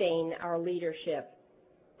sustain our leadership,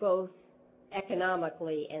 both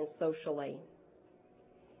economically and socially.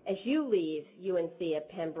 As you leave UNC at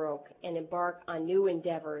Pembroke and embark on new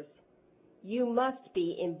endeavors, you must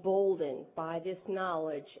be emboldened by this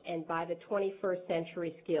knowledge and by the 21st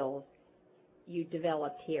century skills you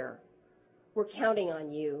developed here. We're counting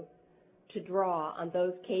on you to draw on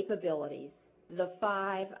those capabilities, the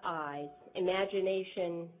 5 I's: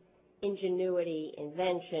 imagination, ingenuity,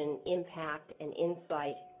 invention, impact, and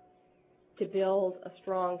insight, to build a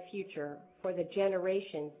strong future for the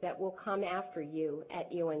generations that will come after you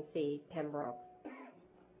at UNC Pembroke.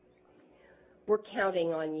 We're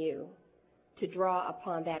counting on you to draw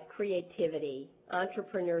upon that creativity,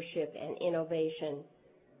 entrepreneurship, and innovation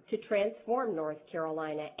to transform North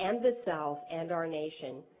Carolina and the South and our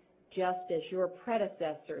nation, just as your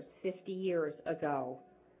predecessors 50 years ago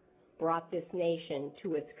brought this nation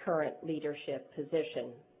to its current leadership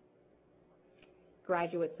position.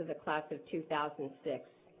 graduates of the class of 2006,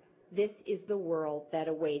 this is the world that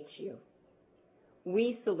awaits you.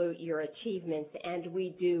 We salute your achievements, and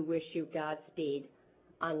we do wish you Godspeed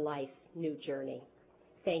on life's new journey.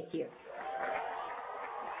 Thank you.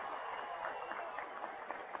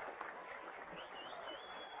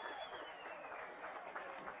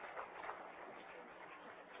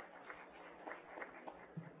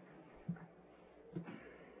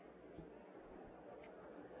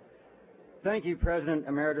 Thank you, President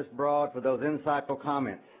Emeritus Broad, for those insightful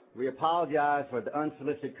comments. We apologize for the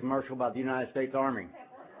unsolicited commercial by the United States Army.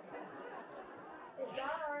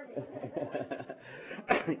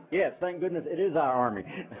 Yes, thank goodness it is our Army.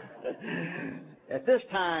 At this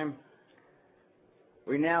time,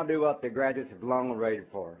 we now do what the graduates have long waited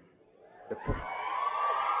for.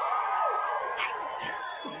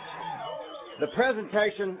 The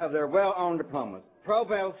presentation of their well-earned diplomas.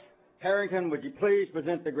 Provost Harrington, would you please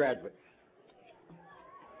present the graduates?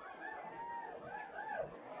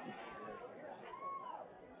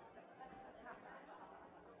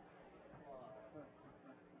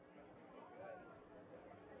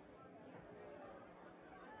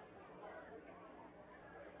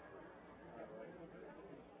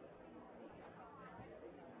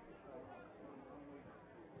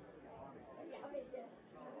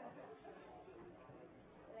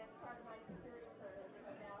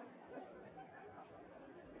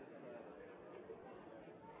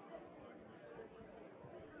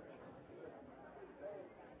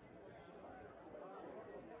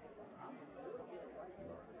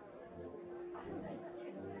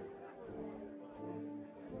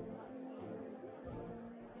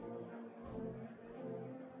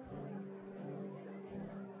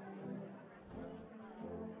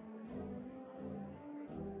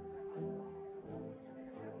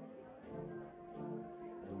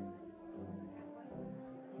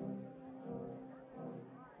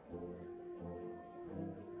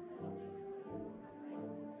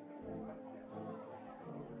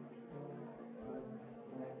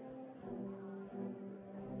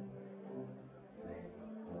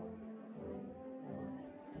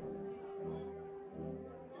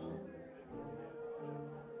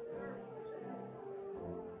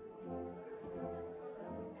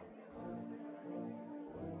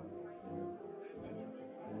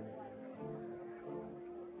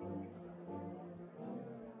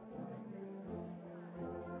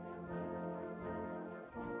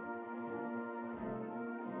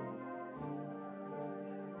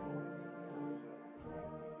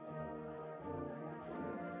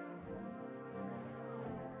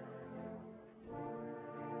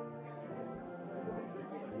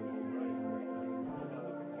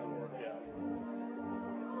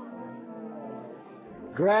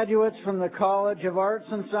 Graduates from the College of Arts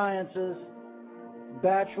and Sciences,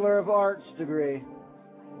 Bachelor of Arts degree.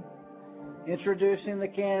 Introducing the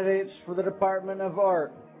candidates for the Department of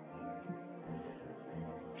Art.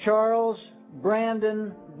 Charles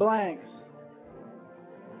Brandon Blanks.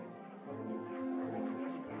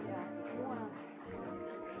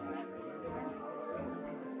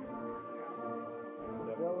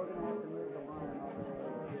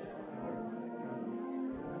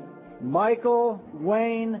 Michael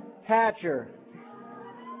Wayne Hatcher.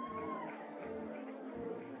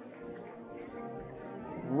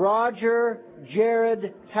 Roger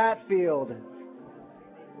Jared Hatfield.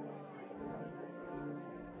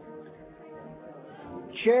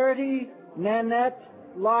 Charity Nanette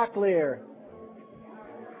Locklear.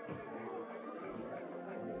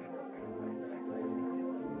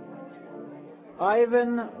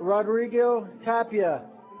 Ivan Rodrigo Tapia.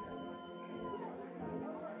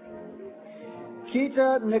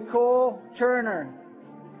 Keita Nicole Turner.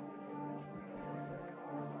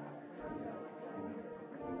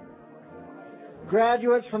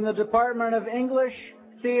 Graduates from the Department of English,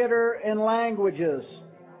 Theater, and Languages.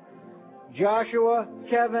 Joshua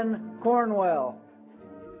Kevin Cornwell.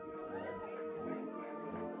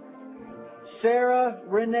 Sarah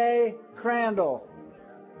Renee Crandall.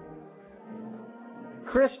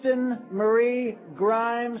 Kristen Marie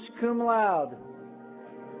Grimes, cum laude.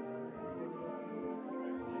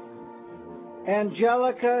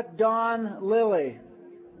 Angelica Dawn Lilly.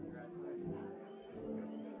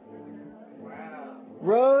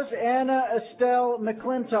 Rose Anna Estelle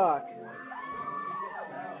McClintock.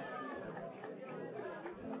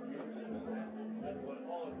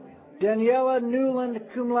 Daniela Newland,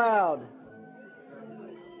 cum laude.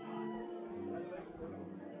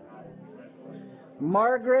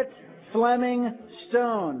 Margaret Fleming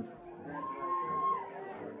Stone.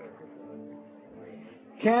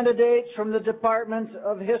 Candidates from the Department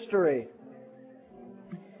of History.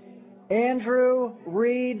 Andrew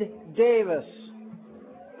Reed Davis.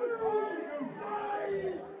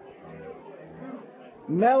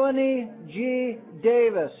 Melanie G.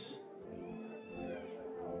 Davis.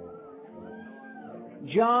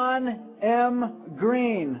 John M.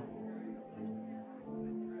 Green.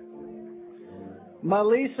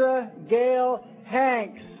 Melissa Gail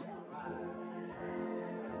Hanks.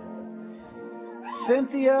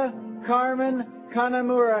 Cynthia Carmen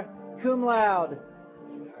Kanamura, cum laude.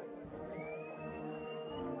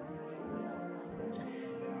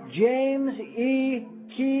 James E.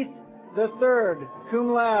 Keith III,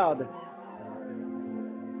 cum laude.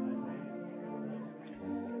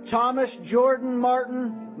 Thomas Jordan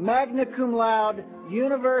Martin, magna cum laude,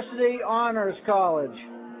 University Honors College.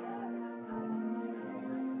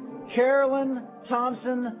 Carolyn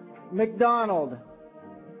Thompson McDonald.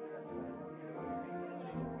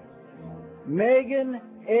 Megan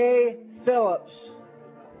A. Phillips.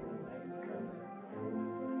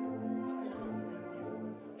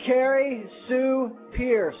 Carrie Sue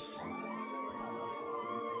Pierce.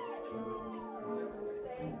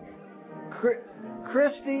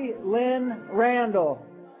 Christy Lynn Randall.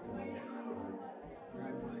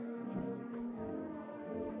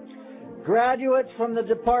 Graduates from the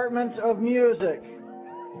Department of Music: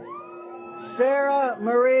 Sarah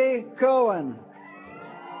Marie Cohen.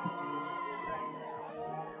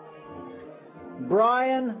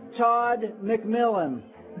 Brian Todd McMillan.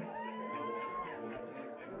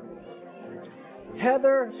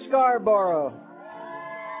 Heather Scarborough.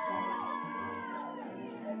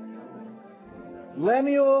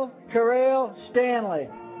 Lemuel Carrell Stanley.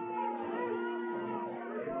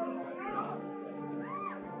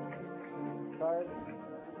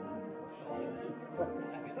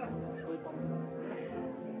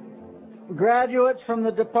 Graduates from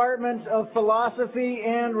the Department of Philosophy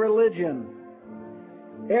and Religion: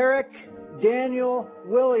 Eric Daniel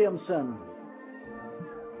Williamson.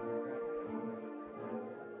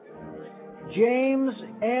 James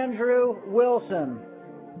Andrew Wilson.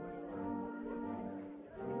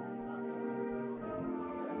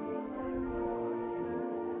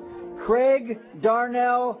 Craig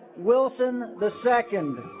Darnell Wilson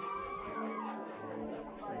II.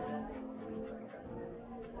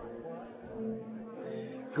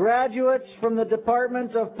 Graduates from the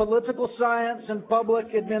Department of Political Science and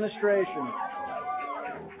Public Administration: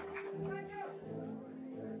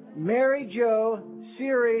 Mary Jo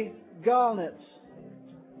Siri Galnitz.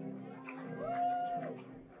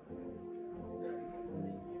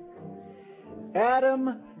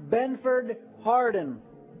 Adam Benford Hardin.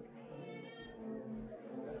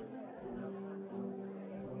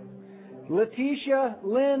 Letitia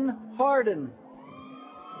Lynn Hardin.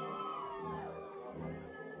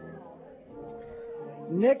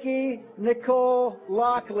 Nikki Nicole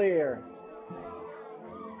Locklear.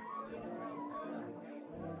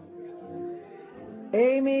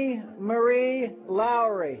 Amy Marie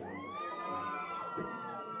Lowry.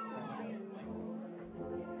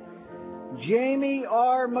 Jamie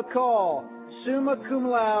R. McCall, summa cum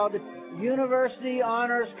laude, University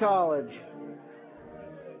Honors College.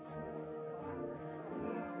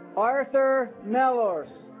 Arthur Mellors.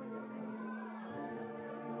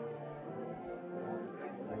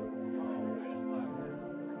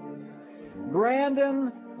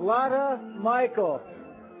 Brandon Lotta Michael.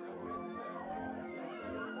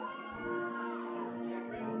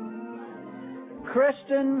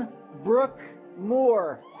 Kristen Brooke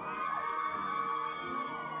Moore.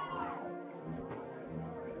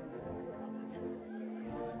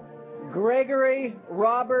 Gregory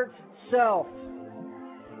Robert Self.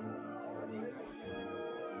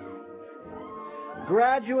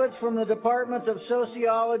 Graduates from the Department of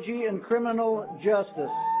Sociology and Criminal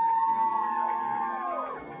Justice: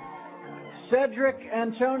 Cedric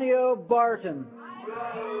Antonio Barton.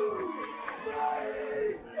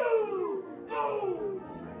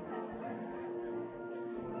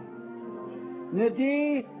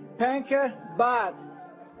 Nadi Panka Bat.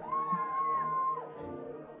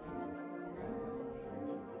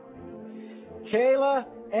 Kayla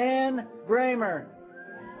Ann Bramer.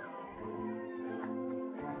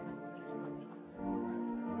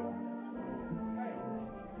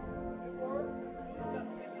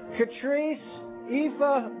 Catrice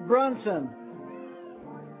Aoife Brunson.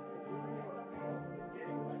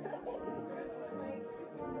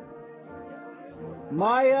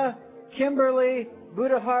 Maya Kimberly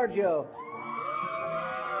Budaharjo.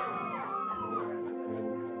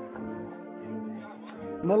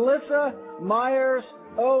 Melissa Myers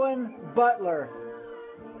Owen Butler.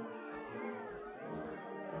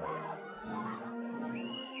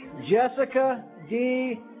 Jessica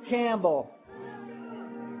D. Campbell.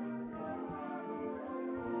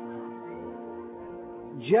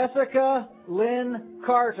 Jessica Lynn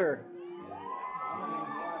Carter.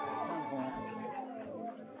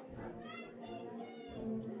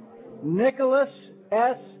 Nicholas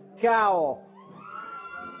S. Cowell.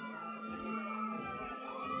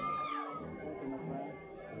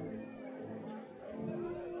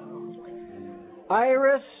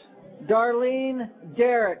 Iris Darlene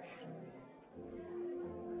Derrick.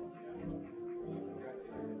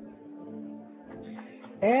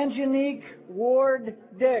 Angenique Ward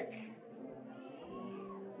Dick.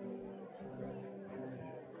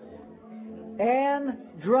 Ann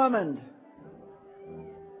Drummond.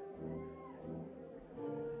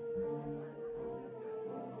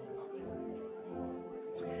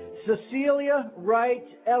 Cecilia Wright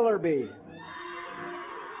Ellerby.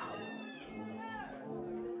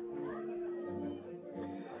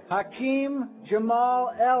 Hakeem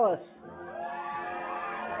Jamal Ellis.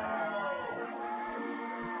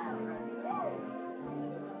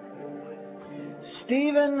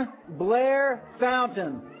 Stephen Blair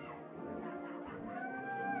Fountain.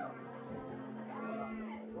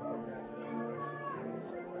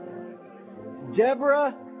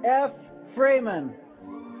 Deborah F. Freeman.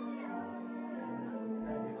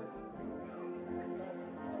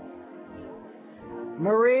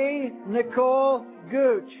 Marie Nicole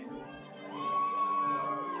Gooch.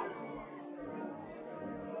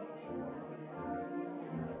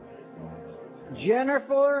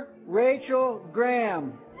 Jennifer Rachel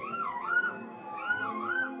Graham.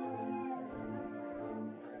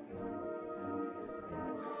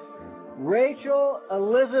 Rachel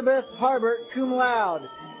Elizabeth Harbert, cum laude,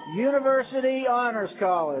 University Honors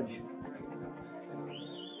College.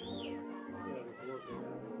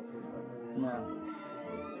 No.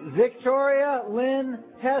 Victoria Lynn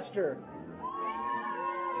Hester.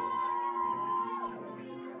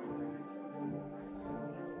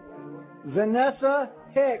 Vanessa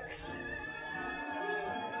Hicks.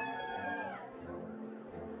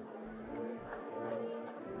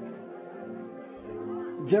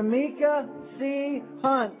 Jamaica C.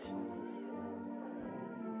 Hunt.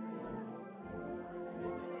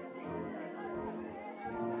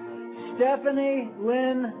 Stephanie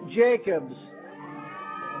Lynn Jacobs.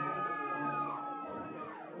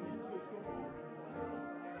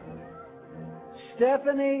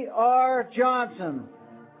 Stephanie R. Johnson.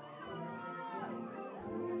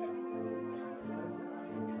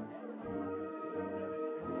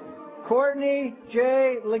 Courtney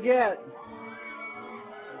J. Leggett.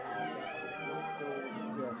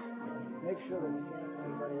 Make sure that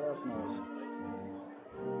everybody else knows.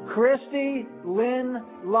 Christy Lynn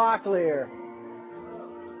Locklear.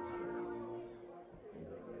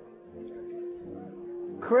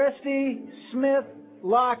 Christy Smith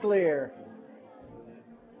Locklear.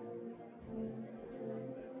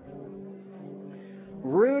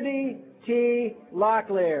 Rudy T.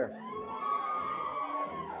 Locklear.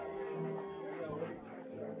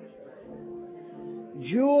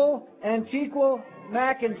 Jewel Antiqua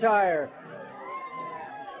McIntyre.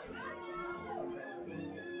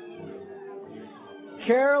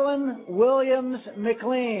 Carolyn Williams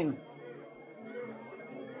McLean.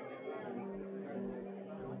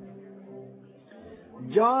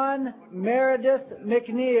 John Meredith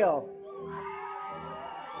McNeil.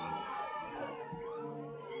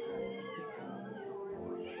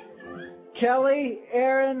 Kelly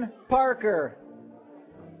Aaron Parker.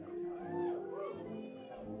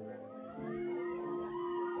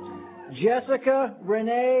 Jessica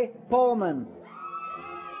Renee Pullman.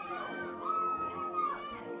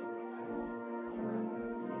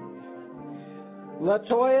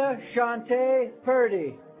 Latoya Shante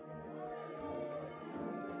Purdy.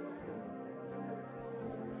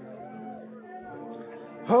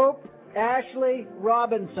 Hope Ashley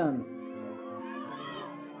Robinson.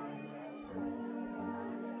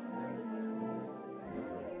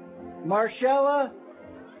 Marcella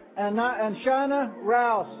and Shana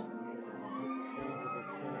Rouse.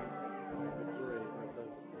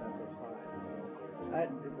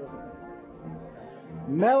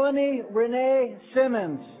 Melanie Renee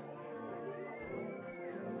Simmons.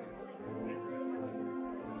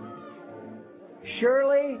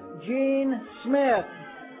 Shirley Jean Smith.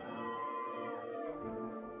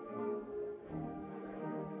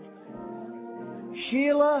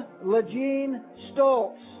 Sheila LaJean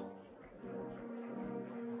Stoltz.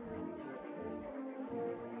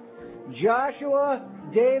 Joshua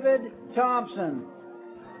David Thompson.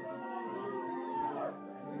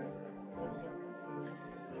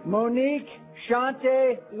 Monique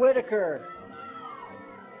Shante Whitaker.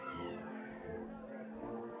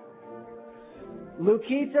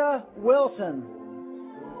 Lukita Wilson.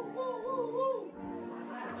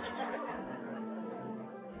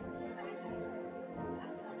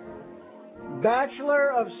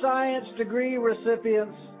 Bachelor of Science degree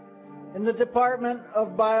recipients in the Department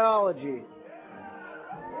of Biology.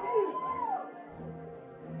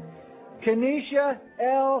 Kenesha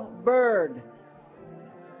L. Bird.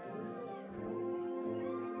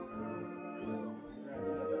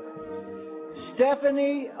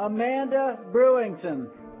 Stephanie Amanda Brewington.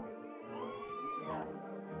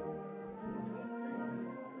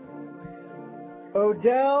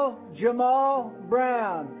 Odell Jamal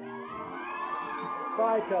Brown.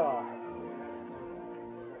 Phi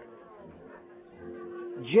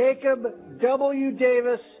Jacob W.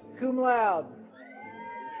 Davis, cum laude.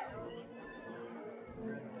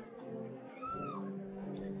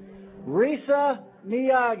 Risa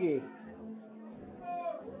Miyagi.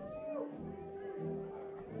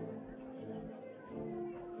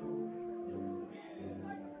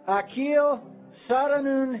 Akil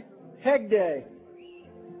Saranun Hegde.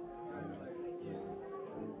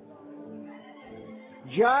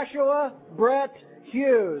 Joshua Brett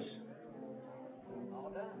Hughes.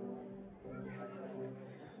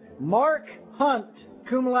 Mark Hunt,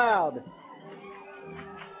 cum laude.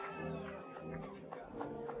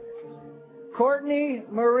 Courtney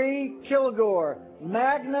Marie Kilgore,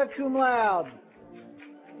 magna cum laude.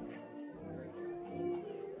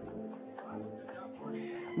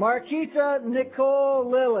 Marquita Nicole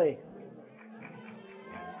Lilly.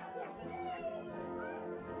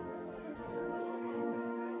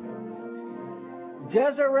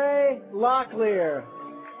 Desiree Locklear.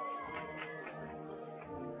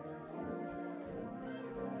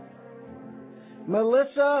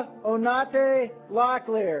 Melissa Onate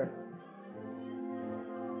Locklear.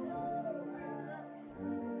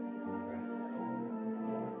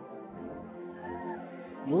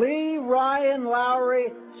 Lee Ryan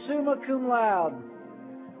Lowry, summa cum laude.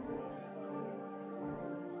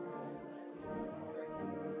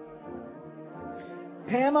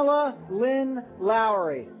 Pamela Lynn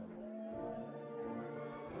Lowry.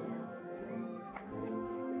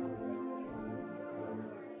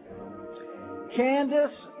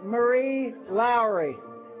 Candace Marie Lowry.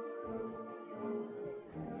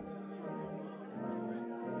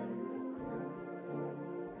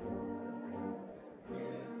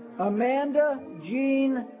 Amanda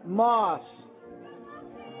Jean Moss.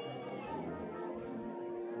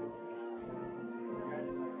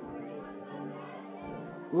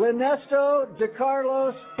 Linesto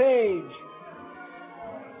DeCarlos Page.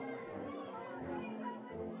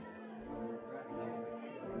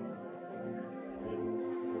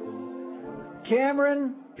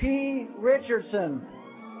 Cameron P. Richardson.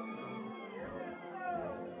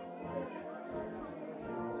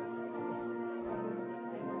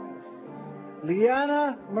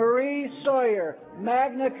 Liana Marie Sawyer,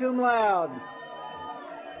 magna cum laude.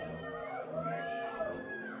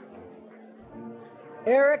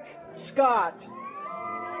 Eric Scott.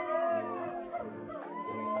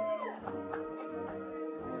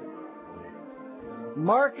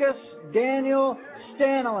 Marcus Daniel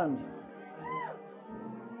Stanland.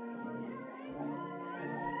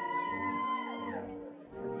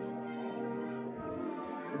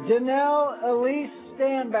 Danelle Elise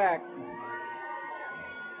Stanback.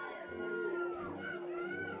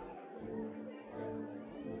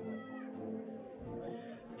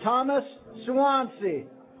 Thomas Swansea.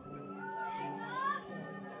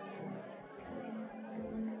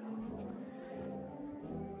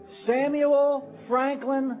 Samuel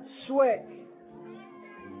Franklin Swick.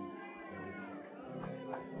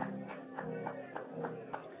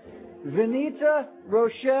 Venita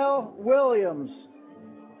Rochelle Williams.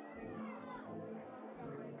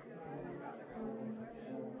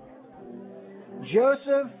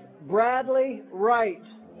 Joseph Bradley Wright.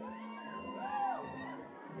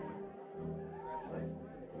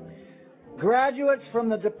 Graduates from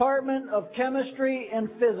the Department of Chemistry and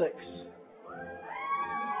Physics.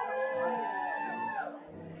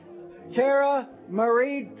 Tara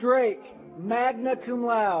Marie Drake, magna cum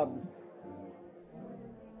laude.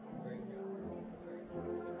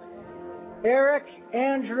 Eric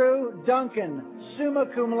Andrew Duncan, summa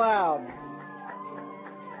cum laude.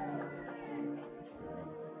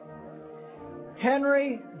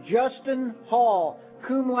 Henry Justin Hall,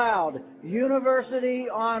 cum laude, University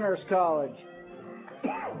Honors College.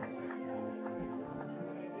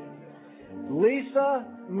 Lisa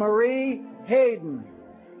Marie Hayden.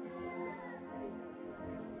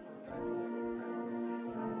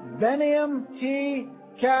 Beniam T.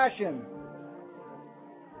 Cashin.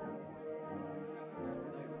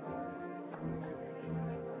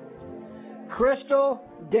 Crystal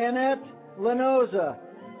Danette Lenoza.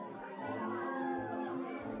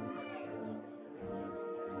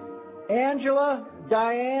 Angela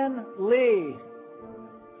Diane Lee.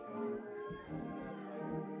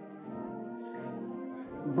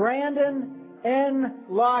 Brandon N.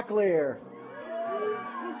 Locklear.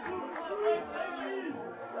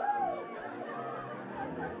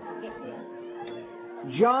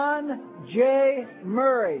 John J.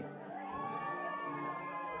 Murray.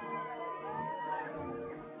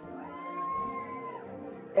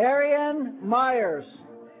 Ariane Myers.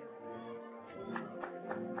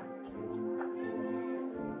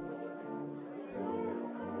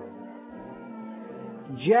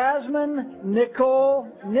 Jasmine Nicole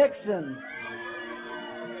Nixon.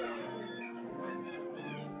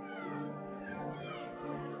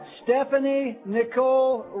 Stephanie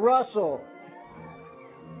Nicole Russell.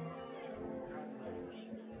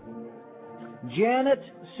 Janet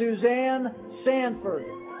Suzanne Sanford.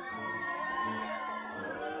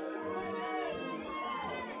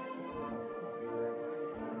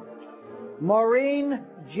 Maureen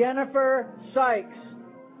Jennifer Sykes.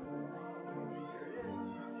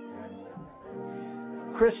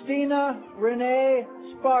 Christina Renee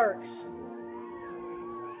Sparks.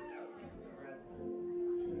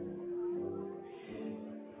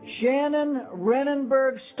 Shannon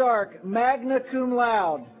Renenberg Stark, magna cum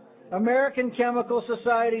laude, American Chemical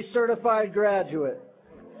Society certified graduate.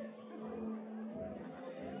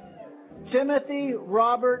 Timothy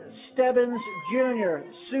Robert Stebbins, Jr.,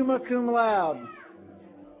 summa cum laude.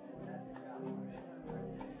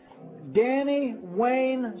 Danny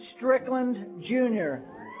Wayne Strickland, Jr.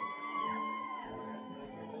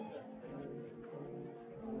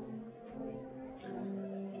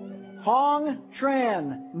 Hong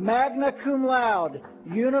Tran, magna cum laude,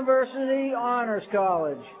 University Honors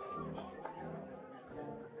College.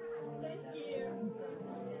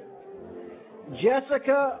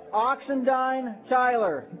 Jessica Oxendine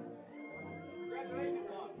Tyler.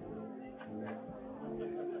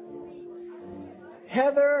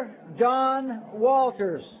 Heather Dawn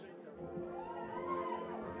Walters.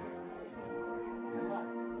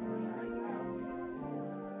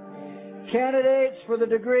 Candidates for the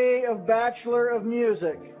degree of Bachelor of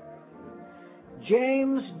Music: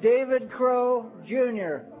 James David Crow,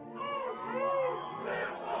 Jr.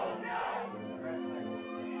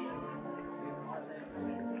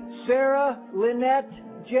 Sarah Lynette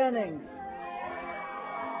Jennings.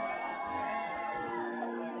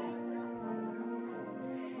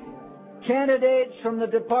 Candidates from the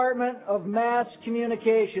Department of Mass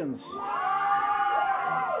Communications: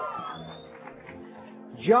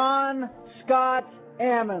 John Scott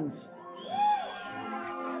Ammons.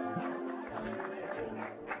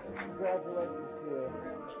 Congratulations to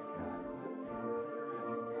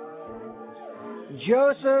you.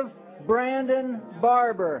 Joseph Brandon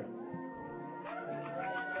Barber.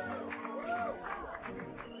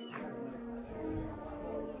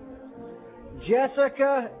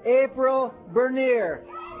 Jessica April Bernier.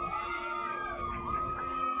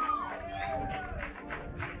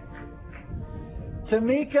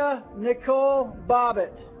 Tamika Nicole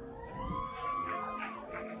Bobbitt.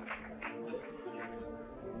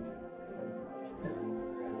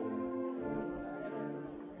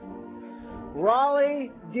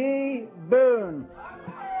 Raleigh D. Boone.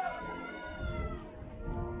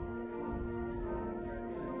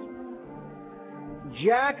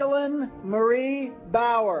 Jacqueline Marie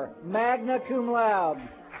Bauer, magna cum laude.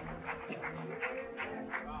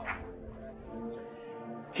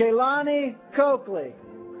 Kaylani Coakley.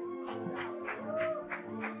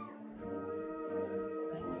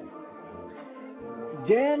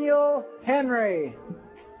 Daniel Henry.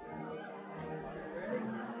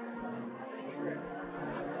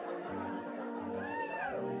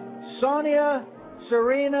 Sonia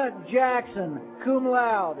Serena Jackson, cum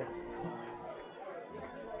laude.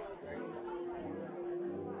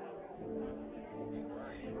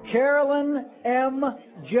 Carolyn M.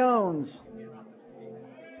 Jones.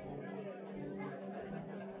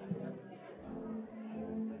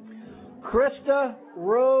 Krista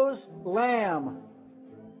Rose Lamb.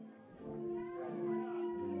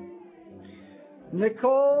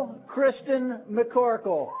 Nicole Kristen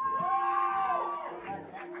McCorkle.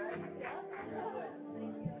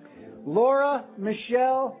 Laura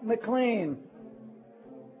Michelle McLean.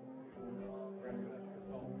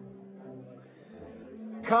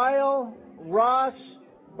 Kyle Ross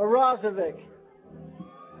Arazovic.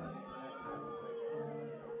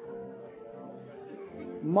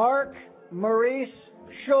 Mark Maurice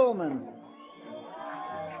Schulman.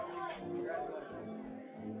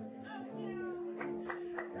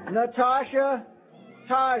 Natasha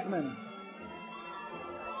Tajman.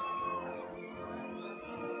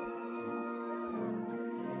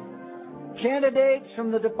 Candidates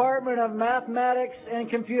from the Department of Mathematics and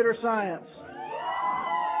Computer Science.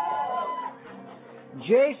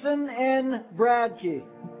 Jason N. Bradke.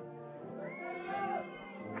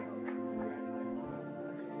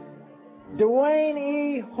 Dwayne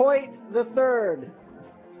E. Hoyt III.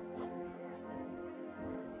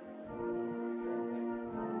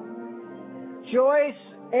 Joyce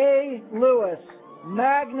A. Lewis,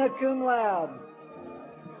 magna cum laude.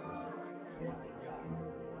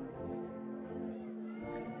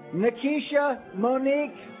 Nikisha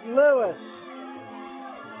Monique Lewis.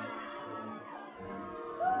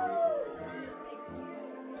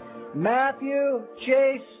 Matthew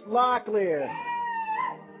Chase Locklear.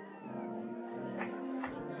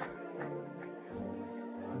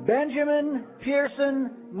 Benjamin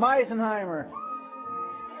Pearson Meisenheimer.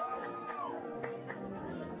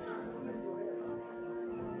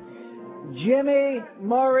 Jimmy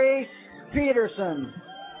Maurice Peterson.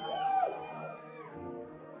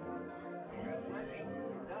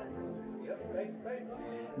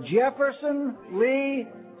 Jefferson Lee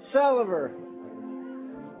Sullivan.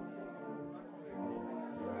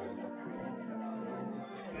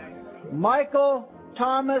 Michael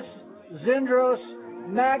Thomas Zindros,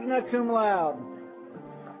 magna cum laude.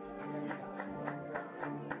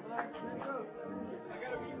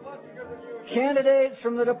 Candidates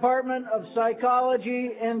from the Department of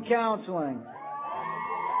Psychology and Counseling.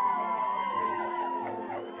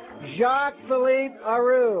 Jacques-Philippe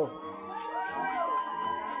Aru.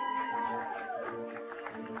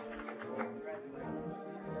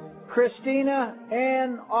 Christina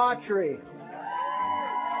Ann Autry.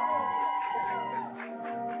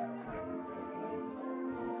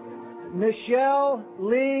 Michelle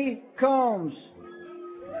Lee Combs.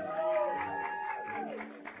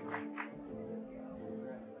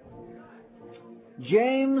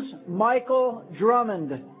 James Michael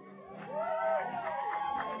Drummond.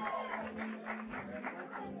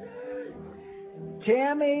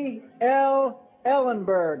 Tammy L.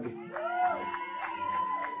 Ellenberg.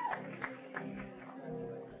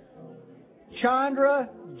 Chandra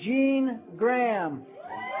Jean Graham.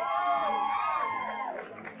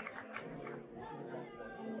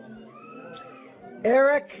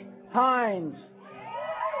 Eric Hines.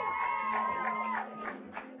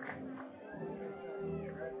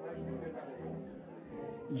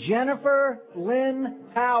 Jennifer Lynn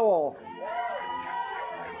Howell.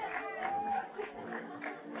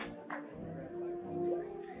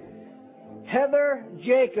 Heather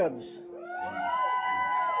Jacobs.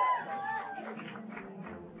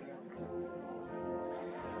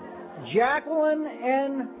 Jacqueline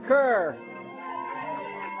N. Kerr.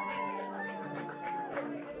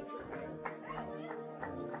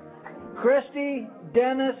 Christy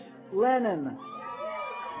Dennis Lennon.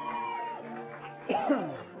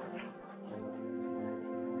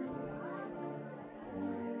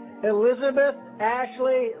 Elizabeth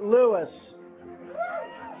Ashley Lewis.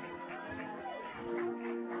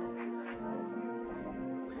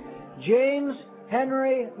 James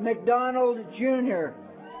Henry McDonald, Jr.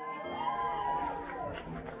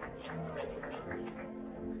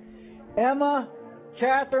 Emma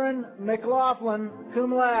Catherine McLaughlin,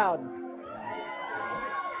 cum laude.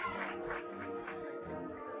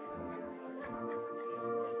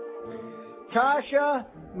 Tasha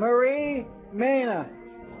Marie Mena.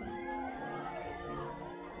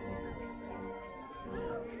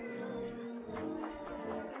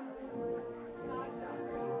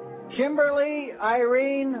 Kimberly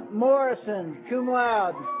Irene Morrison, cum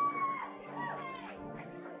laude.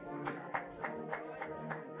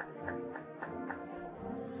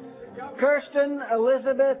 Kirsten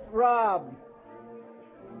Elizabeth Robb.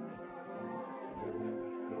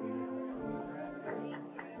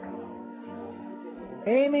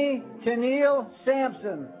 Amy Tennille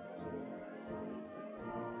Sampson.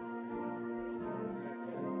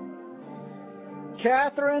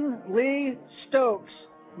 Catherine Lee Stokes,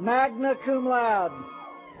 magna cum laude.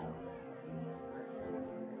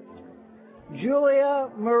 Julia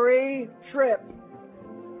Marie Tripp.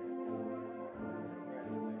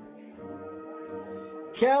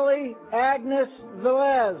 Kelly Agnes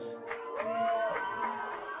Velez.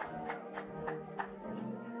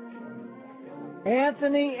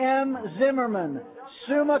 Anthony M. Zimmerman,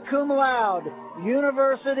 summa cum laude,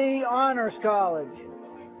 University Honors College.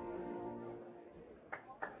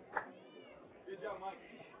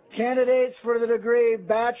 Candidates for the degree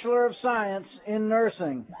Bachelor of Science in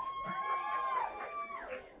Nursing.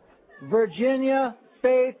 Virginia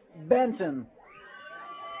Faith Benton.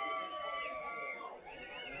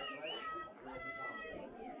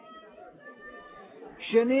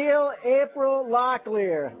 Chanel April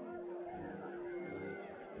Locklear.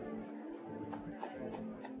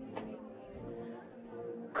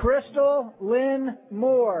 Crystal Lynn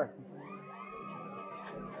Moore.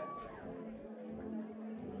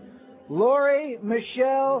 Lori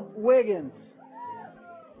Michelle Wiggins.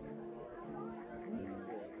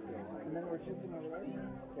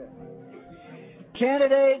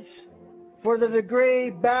 Candidates for the degree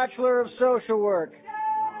Bachelor of Social Work.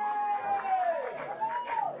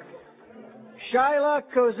 Shyla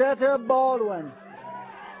Cosetta Baldwin.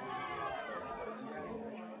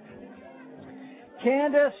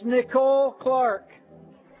 Candace Nicole Clark.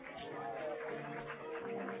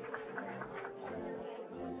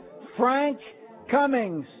 Frank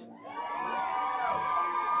Cummings.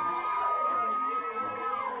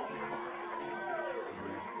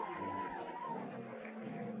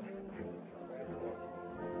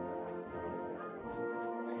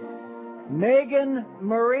 Megan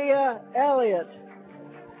Maria Elliott.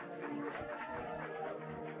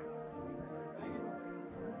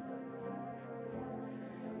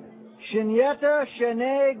 Shinyetta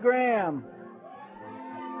Shanae Graham.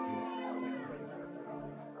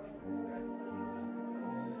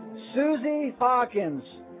 Susie Hawkins.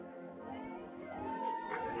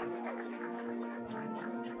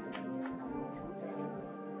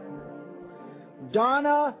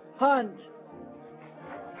 Donna Hunt.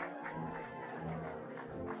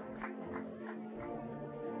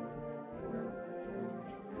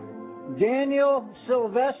 Daniel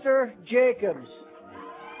Sylvester Jacobs.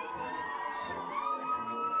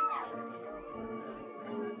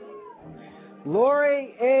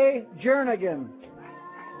 Lori A. Jernigan.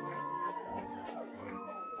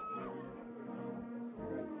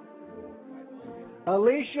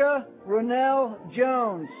 Alicia Ronell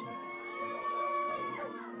Jones.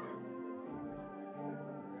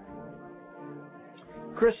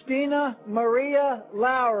 Christina Maria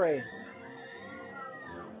Lowry.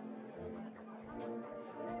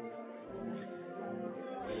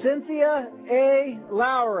 Cynthia A.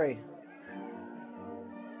 Lowry.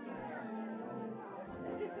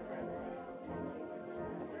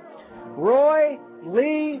 Roy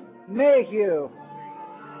Lee Mayhew.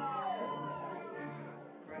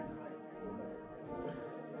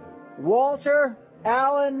 Walter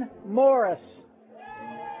Allen Morris.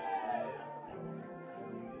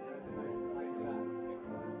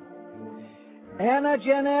 Anna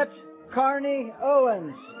Jeanette Carney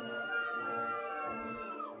Owens.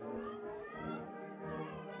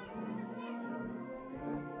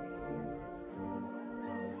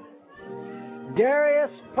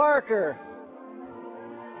 Darius Parker.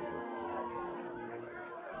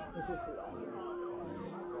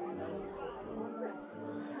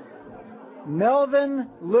 Melvin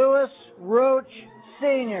Lewis Roach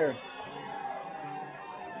Sr.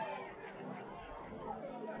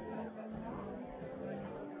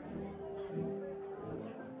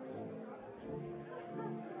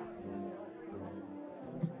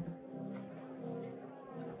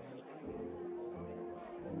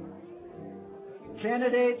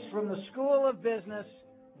 Candidates from the School of Business,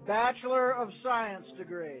 Bachelor of Science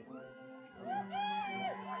degree.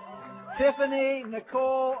 Tiffany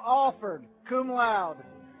Nicole Alford, cum laude.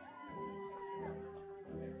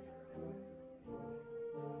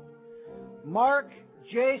 Mark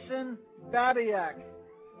Jason Babiak.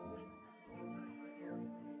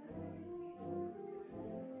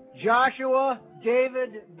 Joshua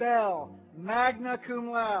David Bell, magna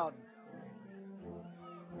cum laude.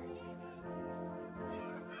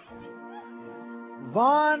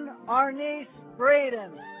 Vaughn Arnice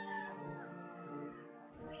Braden.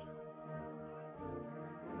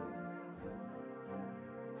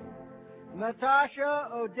 Natasha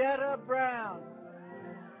Odetta Brown.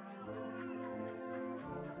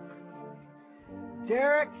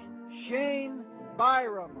 Derek Shane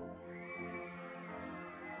Byram.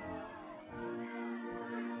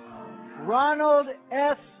 Ronald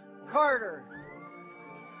S. Carter.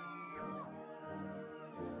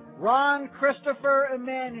 Ron Christopher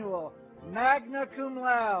Emmanuel, magna cum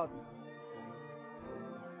laude.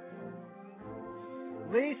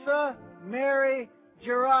 Lisa Mary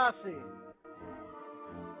Gerasi.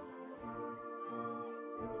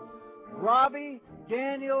 Robbie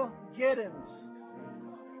Daniel Giddens.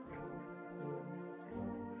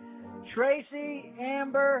 Tracy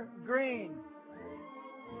Amber Green.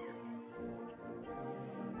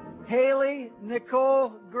 Haley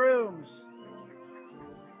Nicole Grooms.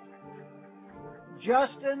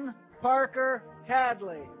 Justin Parker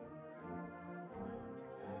Hadley.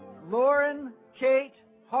 Lauren Kate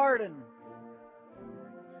Harden.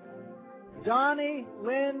 Donnie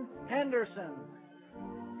Lynn Henderson.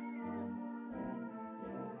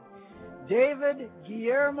 David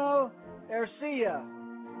Guillermo Ercia,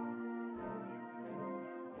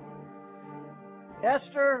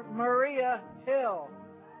 Esther Maria Hill,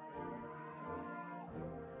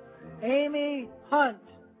 Amy Hunt,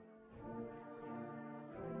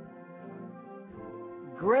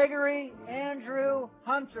 Gregory Andrew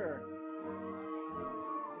Hunter,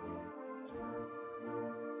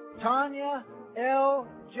 Tanya L.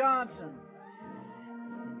 Johnson,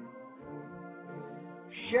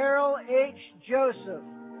 Cheryl H. Joseph,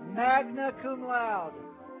 magna cum laude,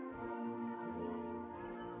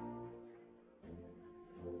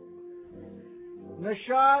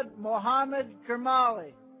 Nashad Mohammed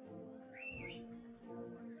Kermali,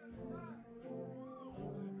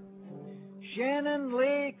 Shannon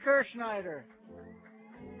Lee Kirschneider,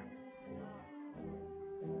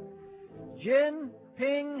 Jin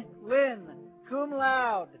Ping Lin, cum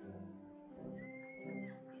laude,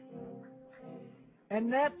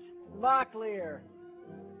 Annette Locklear,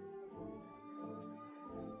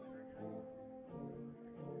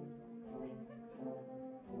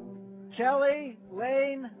 Kelly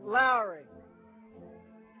Lane Lowry,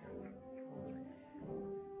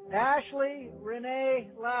 Ashley Renee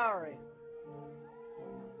Lowry,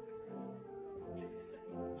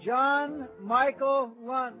 John Michael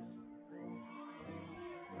Luntz,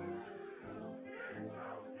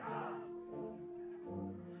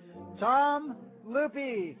 Tom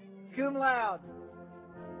Lupi, cum laude,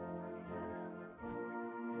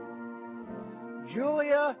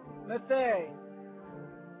 Julia Mathey,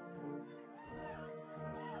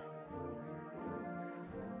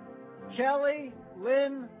 Kelly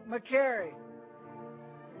Lynn McCary,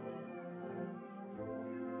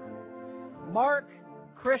 Mark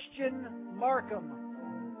Christian Markham,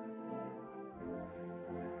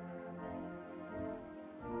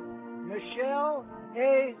 Michelle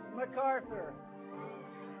A. MacArthur,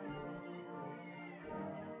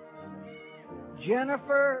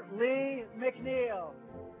 Jennifer Lee McNeil,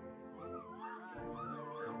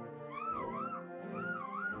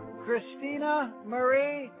 Christina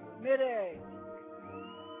Marie Midday,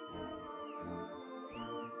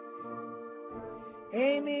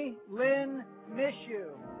 Amy Lynn Mishu,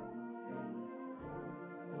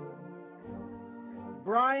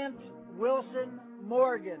 Bryant Wilson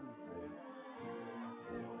Morgan,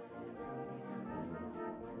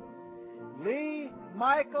 Lee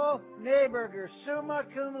Michael Neighberger, summa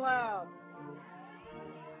cum laude,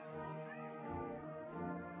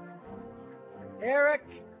 Eric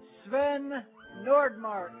Sven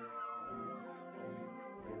Nordmark,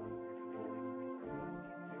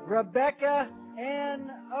 Rebecca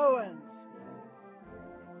Ann Owens,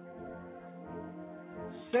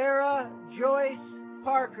 Sarah Joyce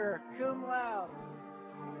Parker, cum laude,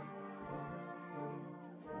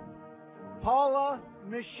 Paula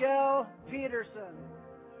Michelle Peterson,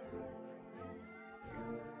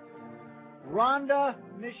 Rhonda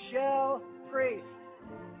Michelle Priest,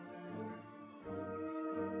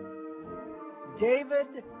 David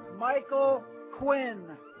Michael Quinn,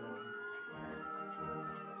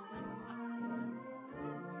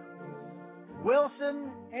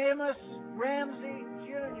 Wilson Amos Ramsey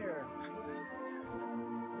Jr.,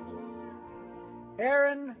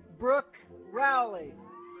 Aaron Brooke Rowley,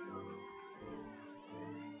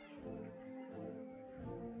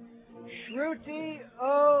 Shruti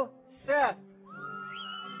O. Seth,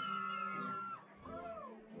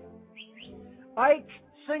 Ike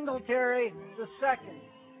Singletary II,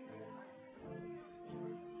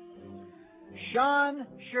 Sean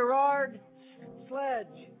Sherrard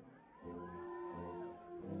Sledge,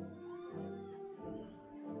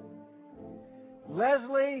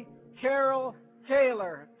 Leslie Carol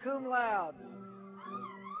Taylor, cum laude,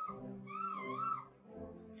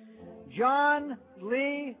 John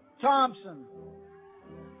Lee Thompson,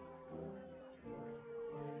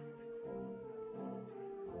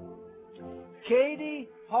 Katie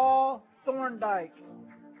Hall Thorndike,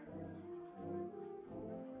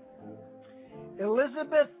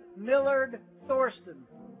 Elizabeth Millard Thorsten,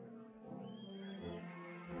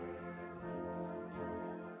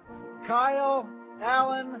 Kyle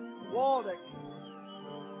Allen Waldick,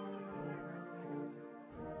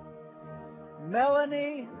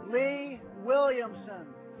 Melanie Lee Williamson,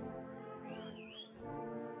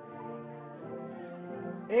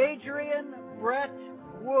 Adrian Brett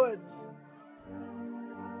Woods,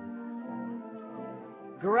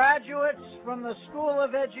 graduates from the School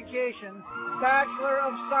of Education, Bachelor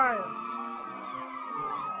of Science,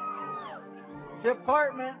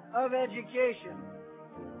 Department of Education,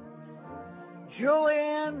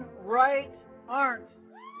 Julianne Wright Arndt,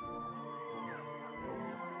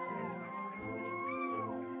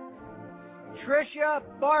 Patricia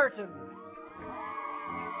Barton.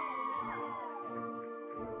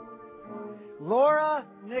 Laura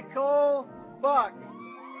Nicole Buck.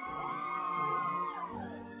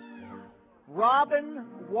 Robin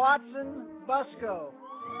Watson Busco.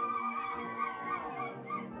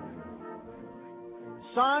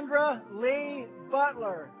 Sandra Lee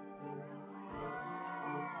Butler.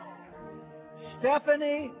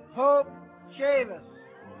 Stephanie Hope Chavis.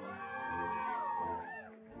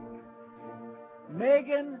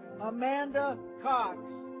 Megan Amanda Cox.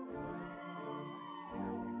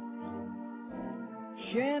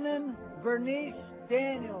 Shannon Bernice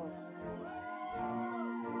Daniels.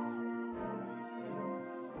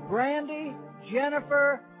 Brandy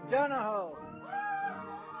Jennifer Donahoe.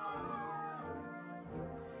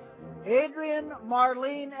 Adrian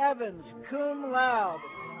Marlene Evans, cum laude.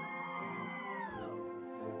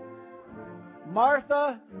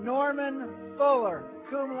 Martha Norman Fuller,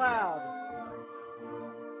 cum laude.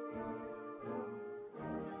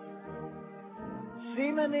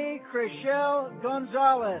 Simone Chriselle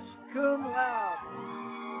Gonzalez, cum laude.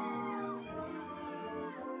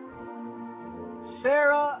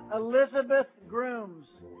 Sarah Elizabeth Grooms.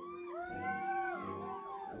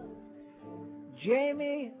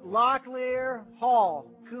 Jamie Locklear Hall,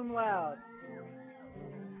 cum laude.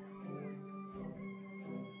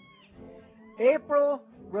 April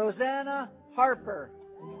Rosanna Harper.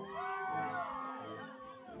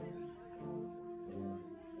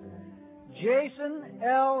 Jason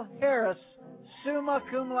L. Harris, summa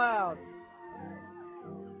cum laude.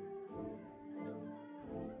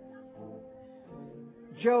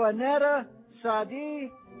 Joanetta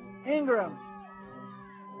Sadi Ingram.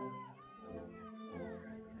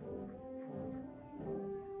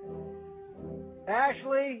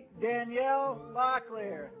 Ashley Danielle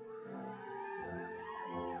Locklear.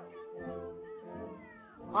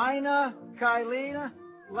 Ina Kylena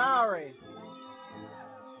Lowry.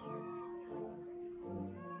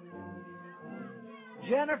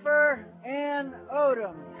 Jennifer Ann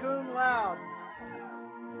Odom, cum laude.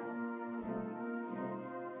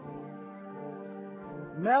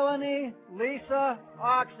 Melanie Lisa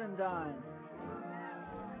Oxendine.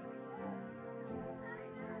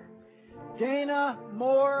 Dana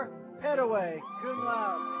Moore Petaway, cum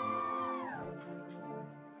laude.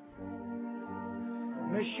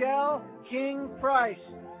 Michelle King Price,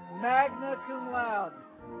 magna cum laude.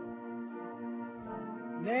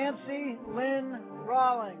 Nancy Lynn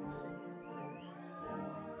Rawlings.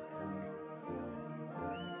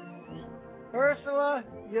 Ursula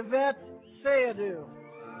Yvette Sayadu.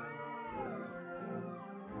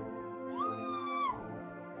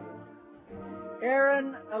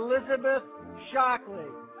 Erin Elizabeth Shockley.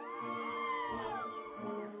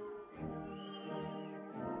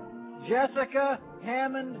 Jessica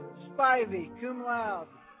Hammond Spivey, cum laude.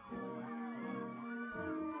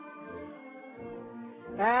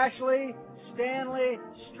 Ashley Stanley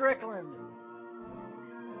Strickland.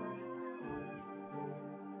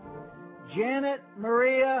 Janet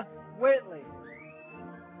Maria Whitley.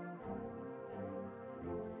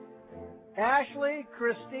 Ashley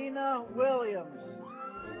Christina Williams.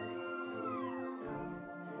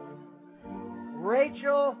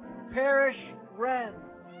 Rachel Parrish Wren.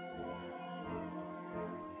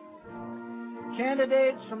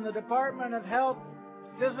 Candidates from the Department of Health,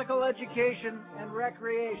 Physical Education, and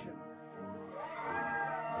Recreation.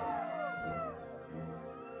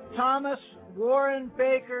 Thomas Warren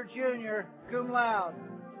Baker, Jr., cum laude.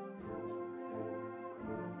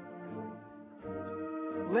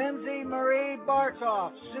 Lindsay Marie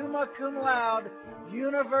Bartoff, summa cum laude,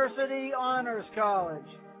 University Honors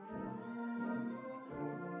College.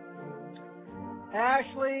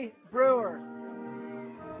 Ashley Brewer.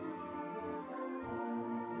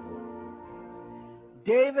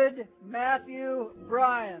 David Matthew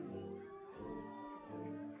Bryan.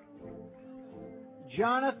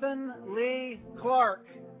 Jonathan Lee Clark.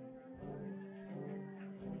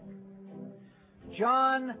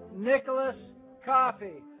 John Nicholas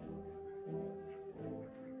Coffey.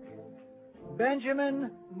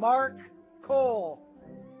 Benjamin Mark Cole.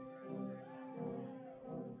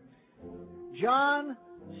 John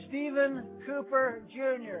Stephen Cooper,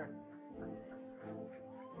 Jr.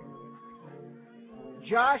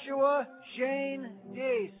 Joshua Shane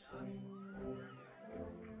Deese.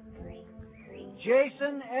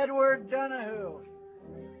 Jason Edward Donahue.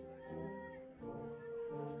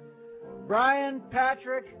 Brian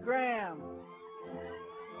Patrick Graham.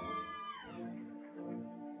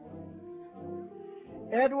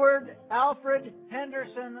 Edward Alfred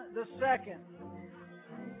Henderson II.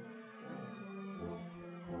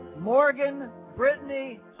 Morgan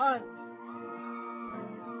Brittany Hunt.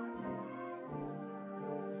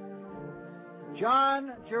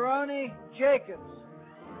 John Geroni Jacobs.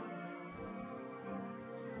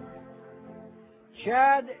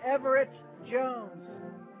 Chad Everett Jones.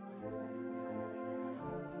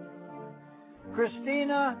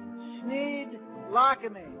 Christina Sneed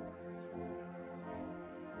Lockamy.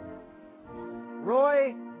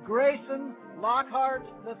 Roy Grayson Lockhart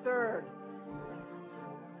III.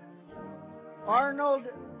 Arnold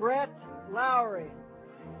Brett Lowry.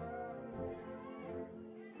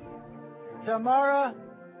 Tamara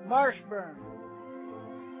Marshburn.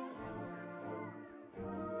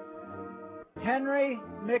 Henry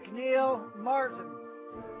McNeil Martin.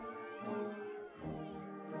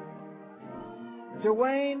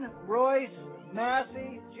 Dwayne Royce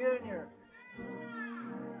Massey, Jr.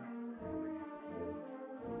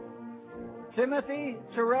 Timothy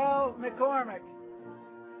Terrell McCormick.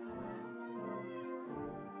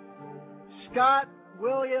 Scott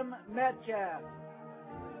William Metcalf.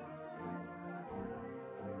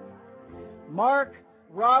 Mark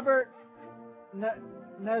Robert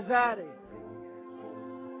Nazati.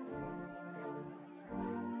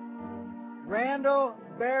 Randall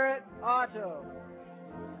Barrett Otto.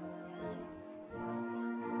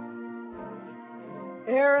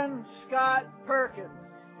 Aaron Scott Perkins.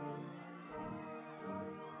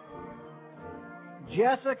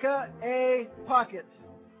 Jessica A. Puckett.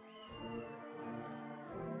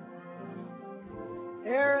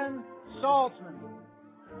 Aaron Saltzman.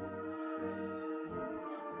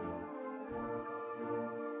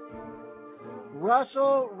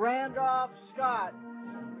 Russell Randolph Scott.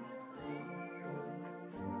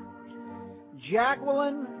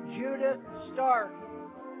 Jacqueline Judith Stark.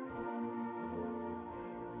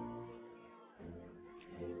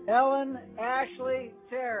 Ellen Ashley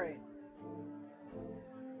Terry.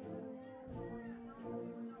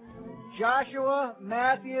 Joshua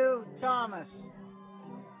Matthew Thomas.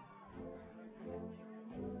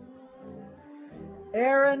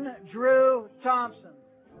 Aaron Drew Thompson.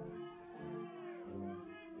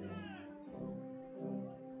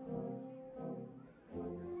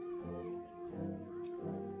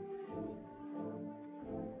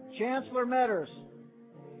 Chancellor Metters.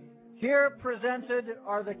 Here presented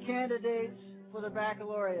are the candidates for the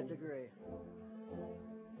baccalaureate degree.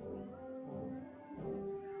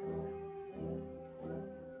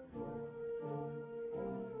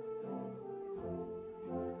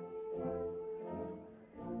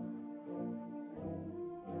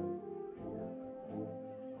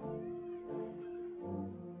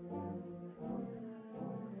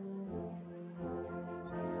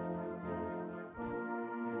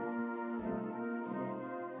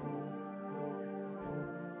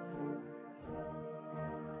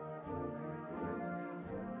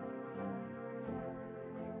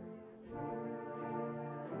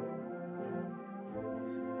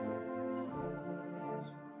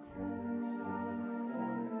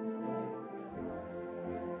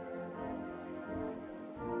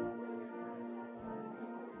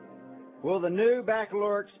 Will the new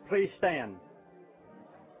baccalaureates please stand?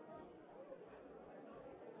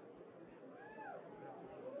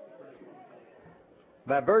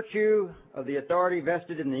 By virtue of the authority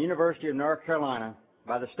vested in the University of North Carolina,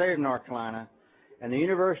 by the State of North Carolina, and the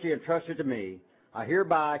University entrusted to me, I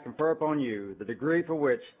hereby confer upon you the degree for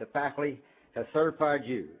which the faculty has certified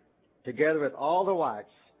you, together with all the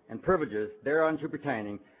rights and privileges thereunto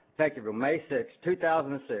pertaining, effective on May 6,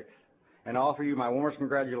 2006, and offer you my warmest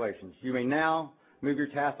congratulations. You may now move your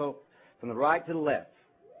tassel from the right to the left.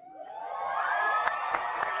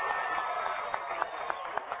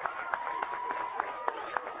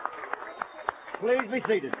 Please be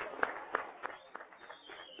seated.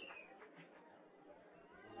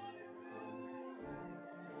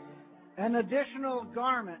 An additional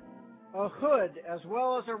garment, a hood, as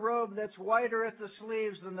well as a robe that's whiter at the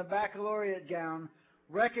sleeves than the baccalaureate gown,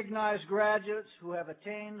 recognize graduates who have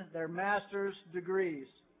attained their master's degrees.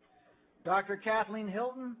 Dr. Kathleen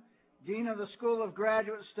Hilton, Dean of the School of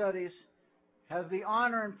Graduate Studies, has the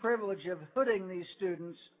honor and privilege of hooding these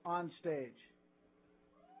students on stage.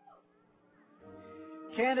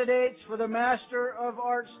 Candidates for the Master of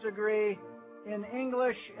Arts degree in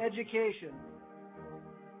English Education.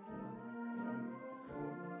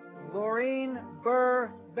 Laureen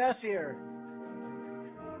Burr Bessier.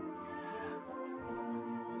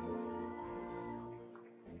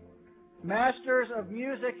 Masters of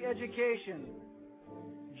Music Education,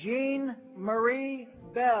 Jean Marie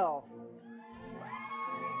Bell.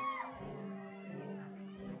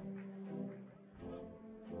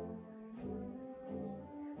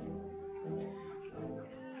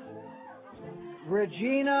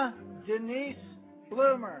 Regina Denise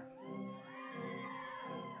Bloomer.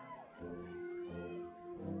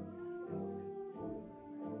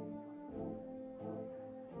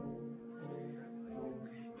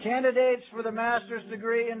 Candidates for the master's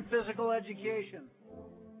degree in physical education: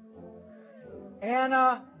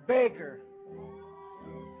 Anna Baker.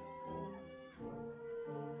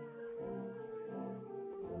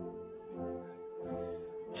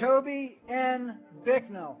 Toby N.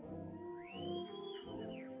 Bicknell.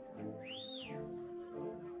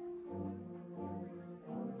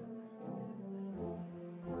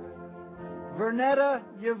 Vernetta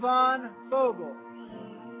Yvonne Fogel.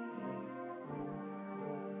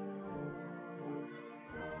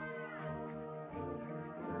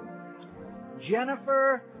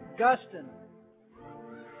 Jennifer Guston.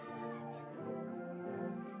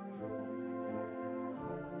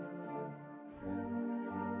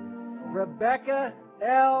 Rebecca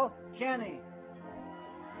L. Kenny.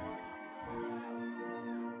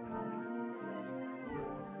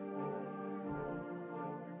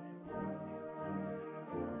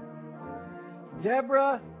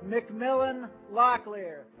 Deborah McMillan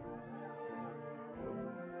Locklear.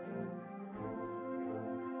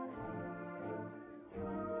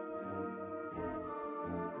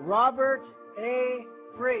 Robert A.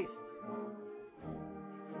 Priest.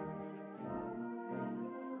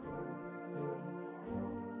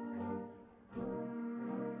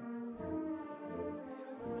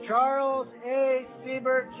 Charles A.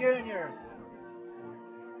 Siebert, Jr.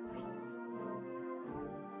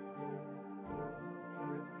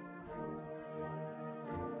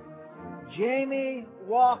 Jamie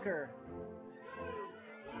Walker.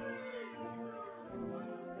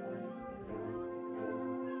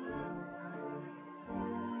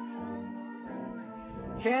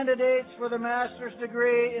 Candidates for the master's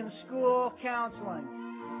degree in school counseling: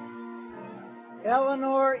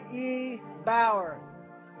 Eleanor E. Bauer.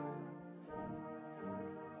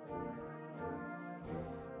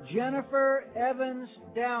 Jennifer Evans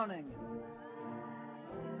Downing.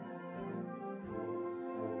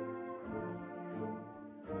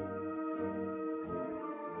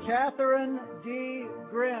 Catherine D.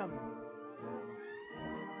 Grimm.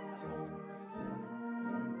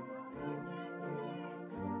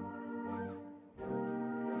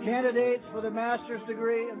 Candidates for the master's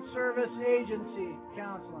degree in service agency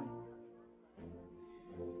counseling: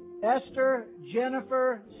 Esther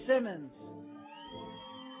Jennifer Simmons.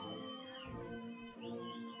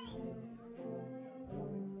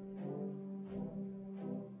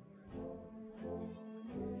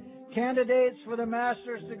 Candidates for the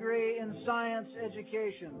master's degree in science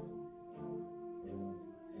education: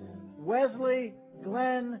 Wesley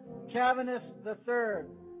Glenn Cavanis III.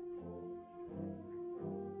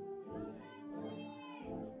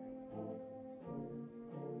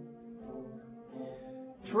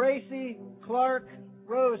 Tracy Clark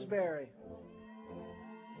Roseberry.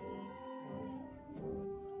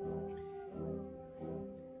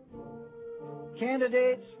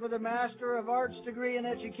 Candidates for the Master of Arts degree in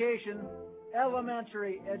education,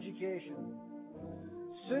 elementary education: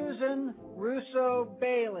 Susan Russo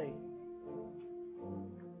Bailey.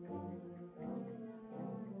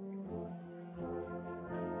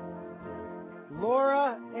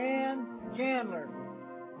 Laura Ann Candler.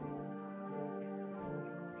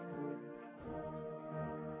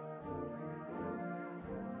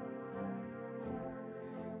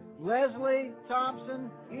 Leslie Thompson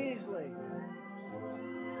Easley.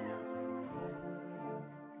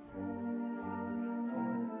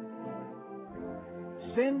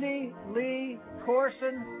 Cindy Lee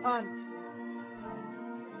Corson Hunt.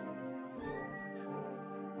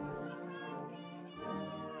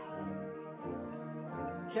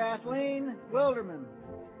 Kathleen Wilderman.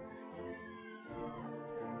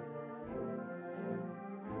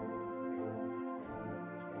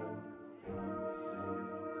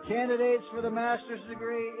 Candidates for the master's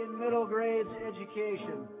degree in middle grades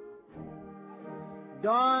education: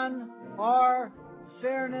 Dawn R.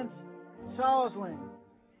 Cernant Salzling.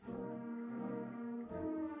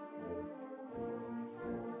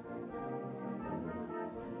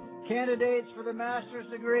 Candidates for the master's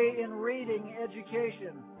degree in reading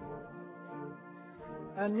education: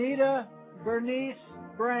 Anita Bernice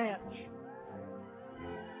Branch.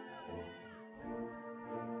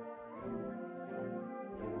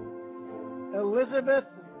 Elizabeth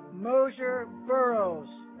Mosier Burrows.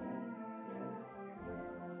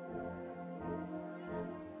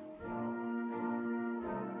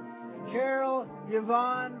 Carol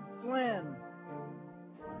Yvonne Flynn.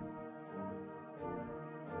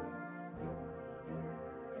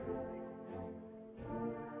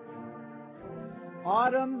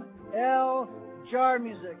 Autumn L.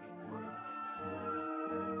 Jarmusic.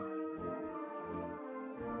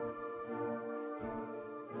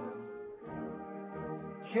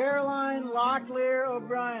 Caroline Locklear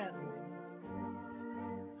O'Brien.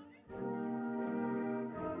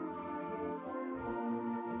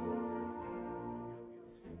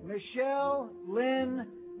 Michelle Lynn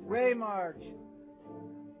Raymarge.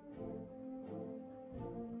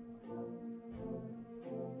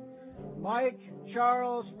 Mike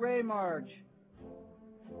Charles Raymarge.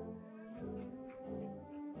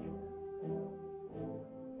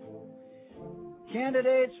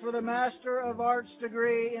 Candidates for the Master of Arts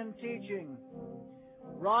degree in teaching: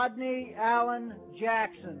 Rodney Allen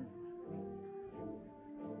Jackson.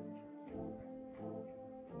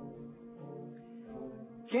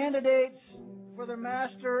 Candidates for the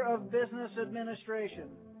Master of Business Administration: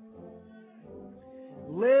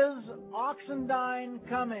 Liz Oxendine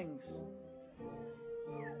Cummings.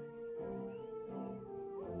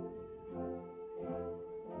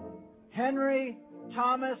 Henry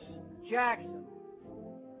Thomas Jackson.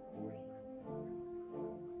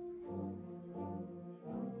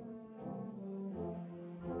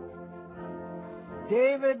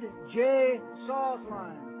 David J.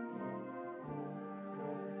 Salzline.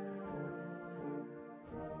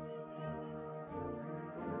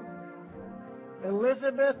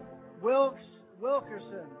 Elizabeth Wilkes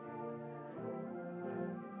Wilkerson.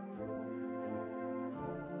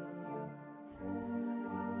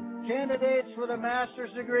 Candidates for the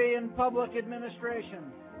master's degree in public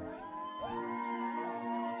administration: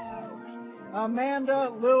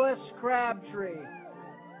 Amanda Lewis Crabtree.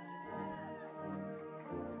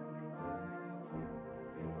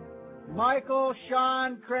 Michael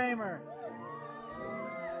Sean Kramer.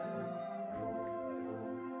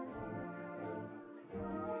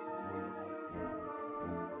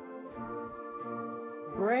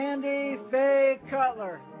 Brandy Faye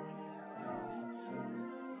Cutler.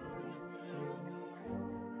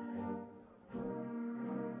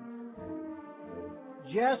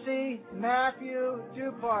 Jesse Matthew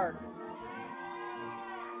Dupart.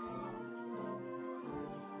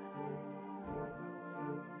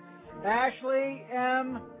 Ashley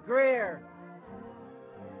M. Greer.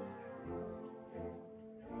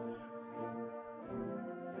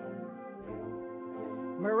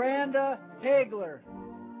 Miranda Hagler.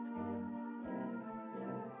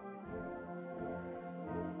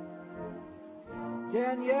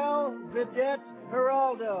 Danielle Vidette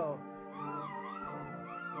Geraldo.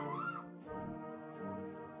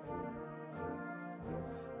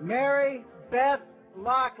 Mary Beth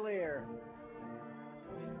Locklear.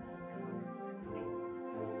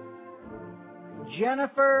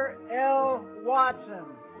 Jennifer L. Watson.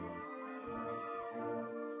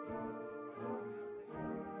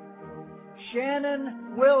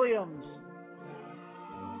 Shannon Williams.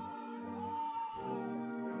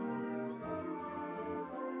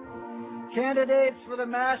 Candidates for the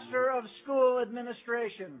Master of School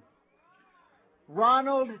Administration: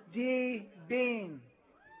 Ronald D. Bean.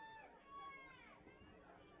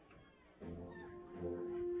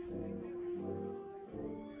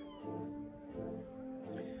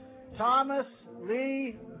 Thomas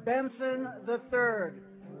Lee Benson III.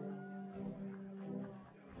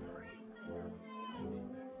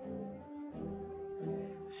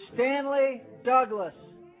 Stanley Douglas.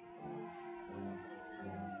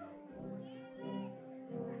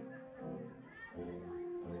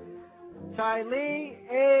 Tylee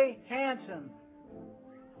A. Hanson.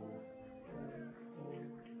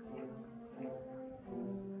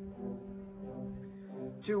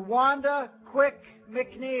 To Wanda Quick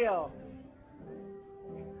McNeil.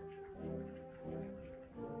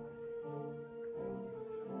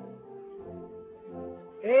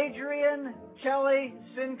 Adrian Kelly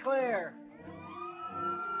Sinclair.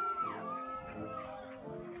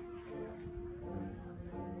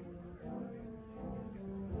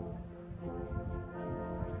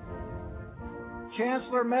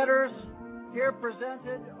 Chancellor Metters, here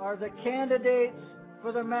presented are the candidates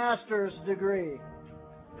for the master's degree.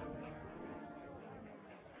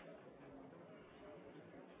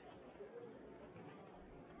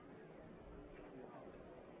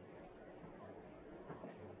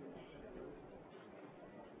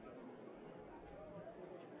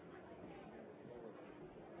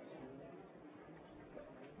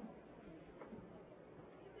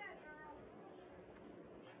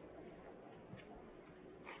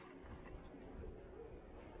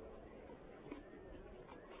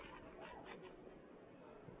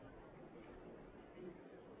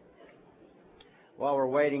 While we're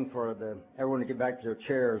waiting for everyone to get back to their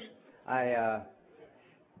chairs, I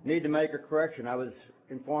need to make a correction. I was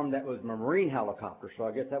informed that was a Marine helicopter, so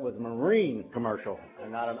I guess that was a Marine commercial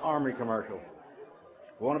and not an Army commercial.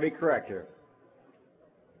 I want to be correct here.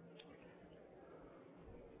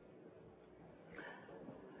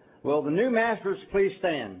 Will the new masters please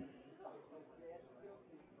stand?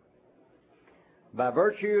 By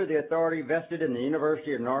virtue of the authority vested in the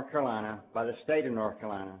University of North Carolina by the state of North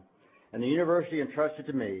Carolina and the university entrusted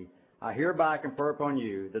to me, I hereby confer upon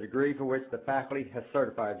you the degree for which the faculty has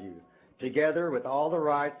certified you, together with all the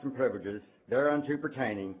rights and privileges thereunto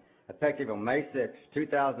pertaining, effective on May 6,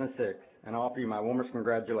 2006, and offer you my warmest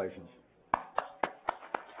congratulations.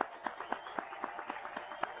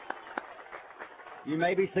 You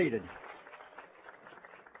may be seated.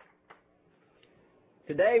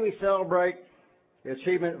 Today we celebrate the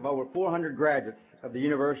achievement of over 400 graduates of the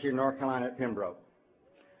University of North Carolina at Pembroke.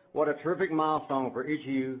 What a terrific milestone for each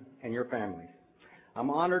of you and your families.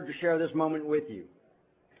 I'm honored to share this moment with you.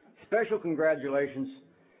 Special congratulations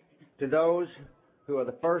to those who are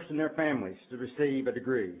the first in their families to receive a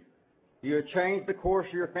degree. You have changed the course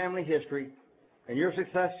of your family history, and your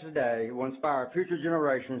success today will inspire future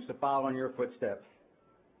generations to follow in your footsteps.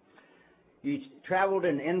 You traveled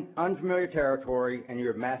in unfamiliar territory, and you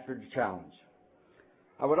have mastered the challenge.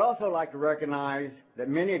 I would also like to recognize that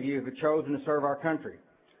many of you have chosen to serve our country.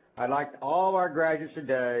 I'd like all of our graduates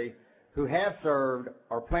today who have served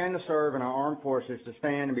or plan to serve in our armed forces to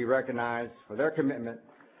stand and be recognized for their commitment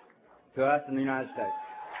to us in the United States.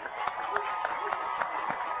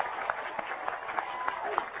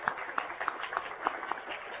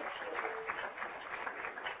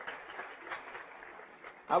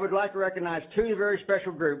 I would like to recognize two very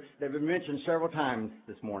special groups that have been mentioned several times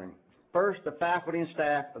this morning. First, the faculty and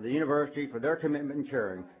staff of the university for their commitment and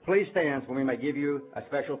caring. Please stand so we may give you a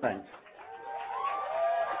special thanks.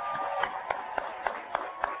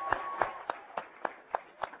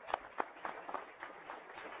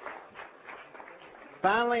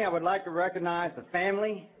 Finally, I would like to recognize the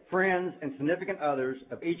family, friends, and significant others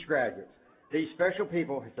of each graduate. These special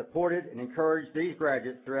people have supported and encouraged these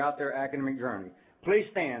graduates throughout their academic journey. Please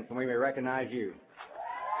stand so we may recognize you.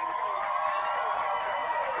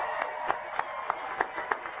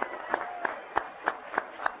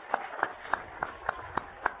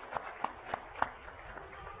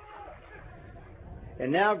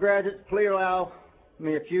 And now, graduates, please allow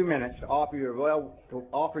me a few minutes to offer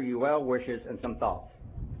you well wishes and some thoughts.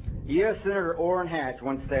 U.S. Senator Orrin Hatch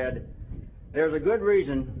once said, "There's a good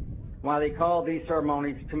reason why they call these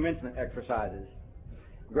ceremonies commencement exercises.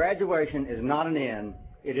 Graduation is not an end,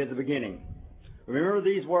 it is a beginning." Remember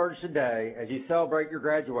these words today as you celebrate your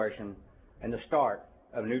graduation and the start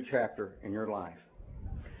of a new chapter in your life.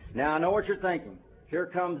 Now I know what you're thinking. Here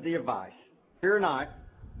comes the advice. Fear not.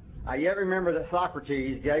 I yet remember that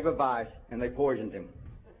Socrates gave advice and they poisoned him.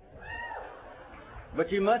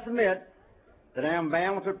 But you must admit that I am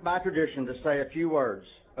bound by tradition to say a few words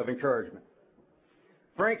of encouragement.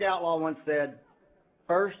 Frank Outlaw once said,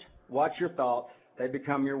 "First, watch your thoughts. They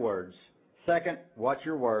become your words. Second, watch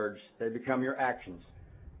your words. They become your actions.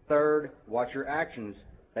 Third, watch your actions.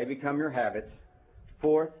 They become your habits.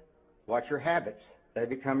 Fourth, watch your habits. They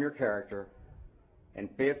become your character.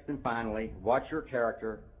 And fifth and finally, watch your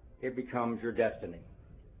character. It becomes your destiny."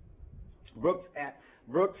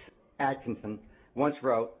 Brooks Atkinson once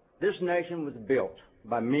wrote, "This nation was built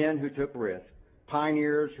by men who took risks,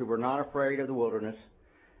 pioneers who were not afraid of the wilderness,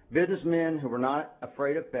 businessmen who were not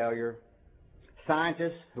afraid of failure,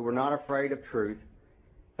 scientists who were not afraid of truth,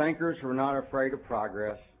 thinkers who were not afraid of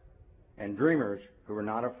progress, and dreamers who were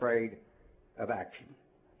not afraid of action."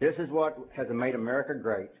 This is what has made America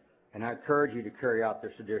great, and I encourage you to carry out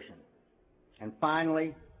this tradition. And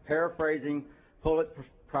finally, paraphrasing Pulitzer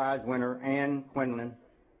Prize winner Anne Quinlan,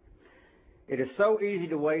 "It is so easy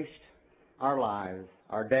to waste our lives,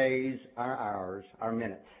 our days, our hours, our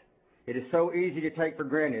minutes. It is so easy to take for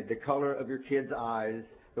granted the color of your kids' eyes,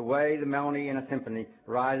 the way the melody in a symphony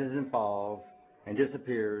rises and falls and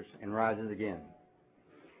disappears and rises again.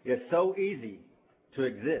 It is so easy to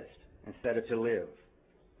exist instead of to live.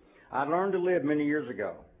 I learned to live many years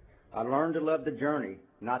ago. I learned to love the journey,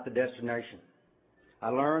 not the destination. I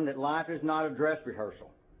learned that life is not a dress rehearsal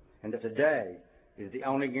and that today is the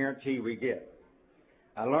only guarantee we get.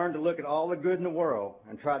 I learned to look at all the good in the world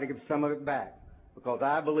and try to give some of it back because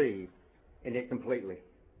I believe in it completely.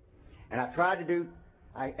 And I have tried to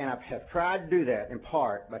do that in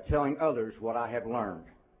part by telling others what I have learned,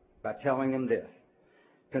 by telling them this: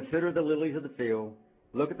 consider the lilies of the field,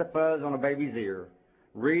 look at the fuzz on a baby's ear,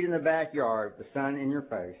 read in the backyard with the sun in your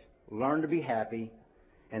face, learn to be happy,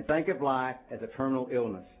 and think of life as a terminal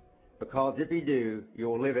illness, because if you do, you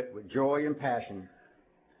will live it with joy and passion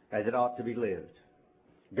as it ought to be lived.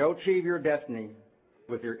 Go achieve your destiny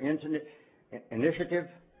with your initiative,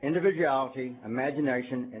 individuality,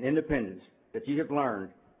 imagination, and independence that you have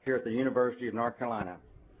learned here at the University of North Carolina.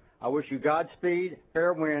 I wish you Godspeed,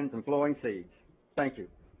 fair winds, and flowing seeds. Thank you.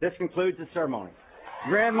 This concludes the ceremony.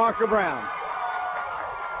 Grand Marshal Brown.